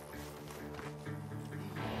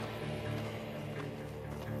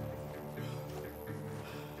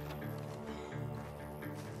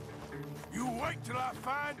 You wait till I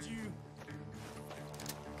find you.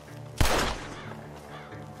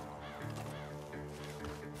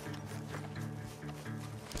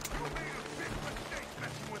 You made a big mistake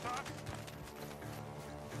messing with us!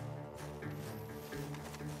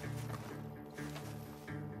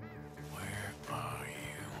 Where are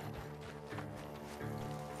you?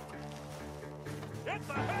 Get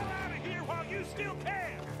the hell out of here while you still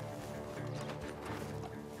can!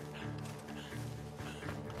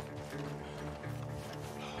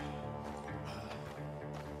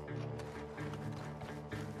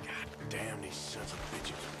 God damn these sons of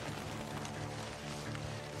bitches.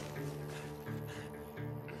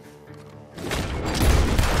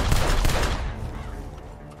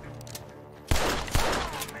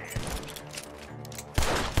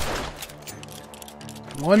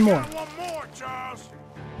 One more. One more, Charles.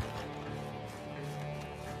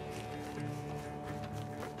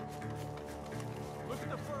 Look at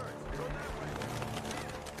the birds. Go that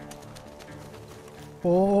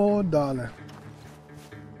way. $4.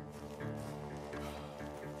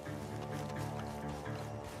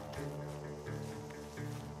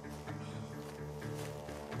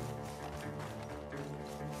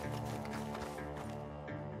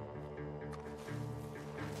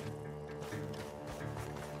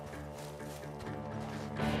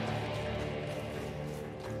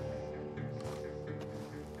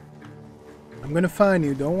 I'm gonna find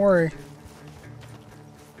you, don't worry.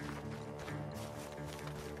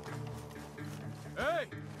 Hey!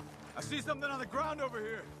 I see something on the ground over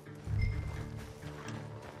here.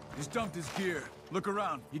 He's dumped his gear. Look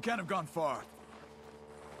around. He can't have gone far.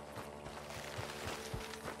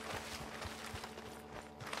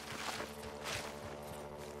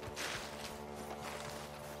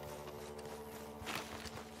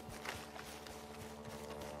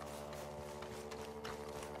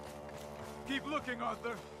 Keep looking,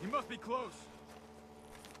 Arthur. He must be close.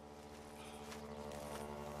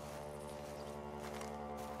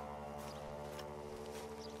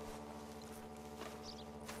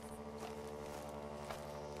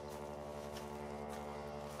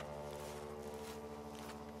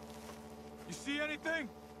 see anything?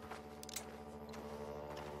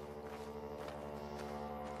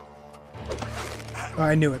 Oh,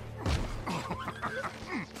 I knew it.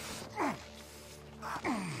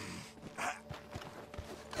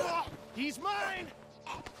 He's mine!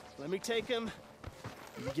 Let me take him.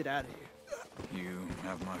 You get out of here. You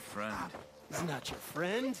have my friend. He's not your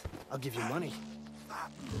friend. I'll give you money.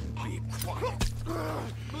 Be quiet.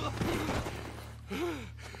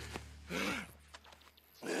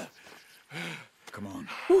 Come on.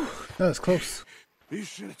 Whew, that was close. You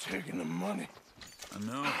should have taken the money. I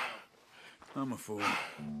know. I'm a fool.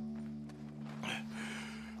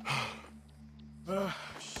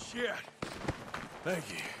 Shit. Thank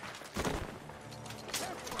you.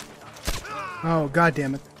 Oh, god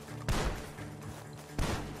damn it.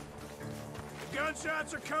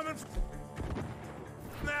 Gunshots are coming from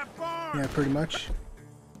that barn. Yeah, pretty much.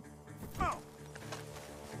 Oh.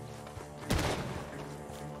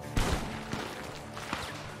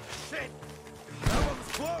 Shit! That one was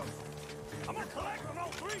close! I'm gonna collect on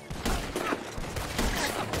all three!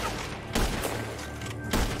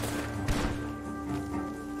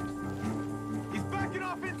 He's backing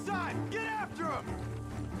off inside! Get after him!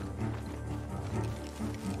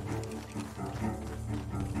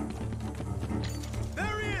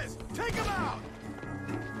 There he is! Take him out!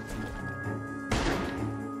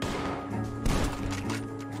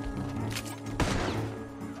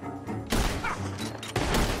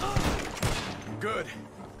 Good.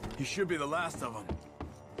 He should be the last of them.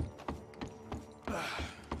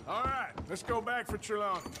 All right, let's go back for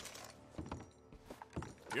Trelawney.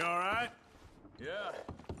 You all right? Yeah.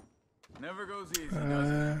 Never goes easy, does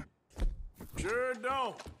it? Sure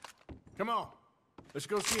don't. Come on. Let's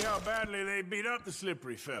go see how badly they beat up the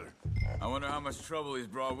slippery feller. I wonder how much trouble he's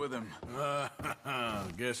brought with him.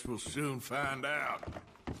 Guess we'll soon find out.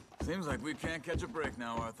 Seems like we can't catch a break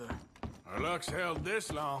now, Arthur. Our luck's held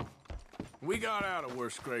this long. We got out of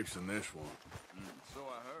worse scrapes than this one. So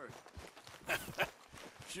I heard.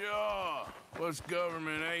 Sure. What's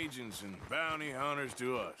government agents and bounty hunters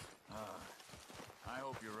to us? I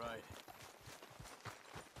hope you're right.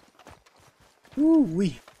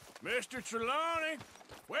 Ooh-wee. Mr. Trelawney,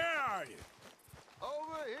 where are you?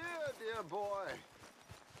 Over here, dear boy.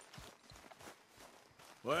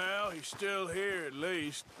 Well, he's still here at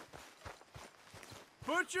least.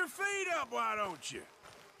 Put your feet up, why don't you?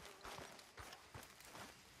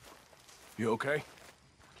 You okay?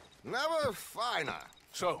 Never finer.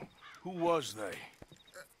 So, who was they?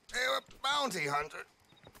 They were bounty hunter.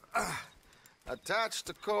 Attached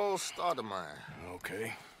to Cole Stoudemire.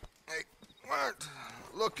 Okay. They weren't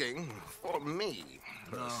looking for me,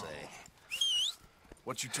 per se.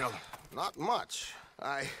 What you tell them? Not much.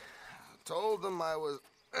 I told them I was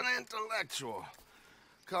an intellectual.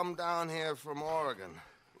 Come down here from Oregon,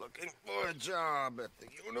 looking for a job at the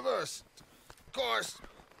university. Of course,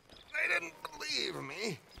 they didn't believe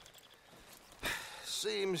me.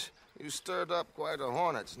 Seems you stirred up quite a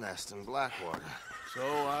hornet's nest in Blackwater. So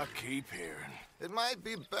I keep hearing. It might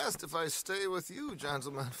be best if I stay with you,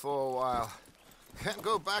 gentlemen, for a while. Can't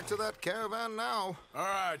go back to that caravan now. All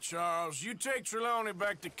right, Charles. You take Trelawney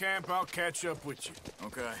back to camp. I'll catch up with you.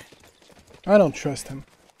 Okay. I don't trust him.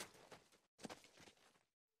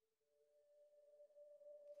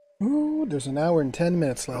 Ooh, there's an hour and 10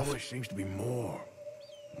 minutes left. Always seems to be more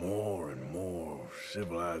and more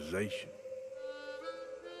civilization.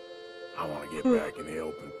 I want to get back in the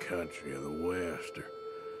open country of the West, or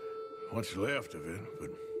what's left of it, but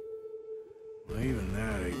well, even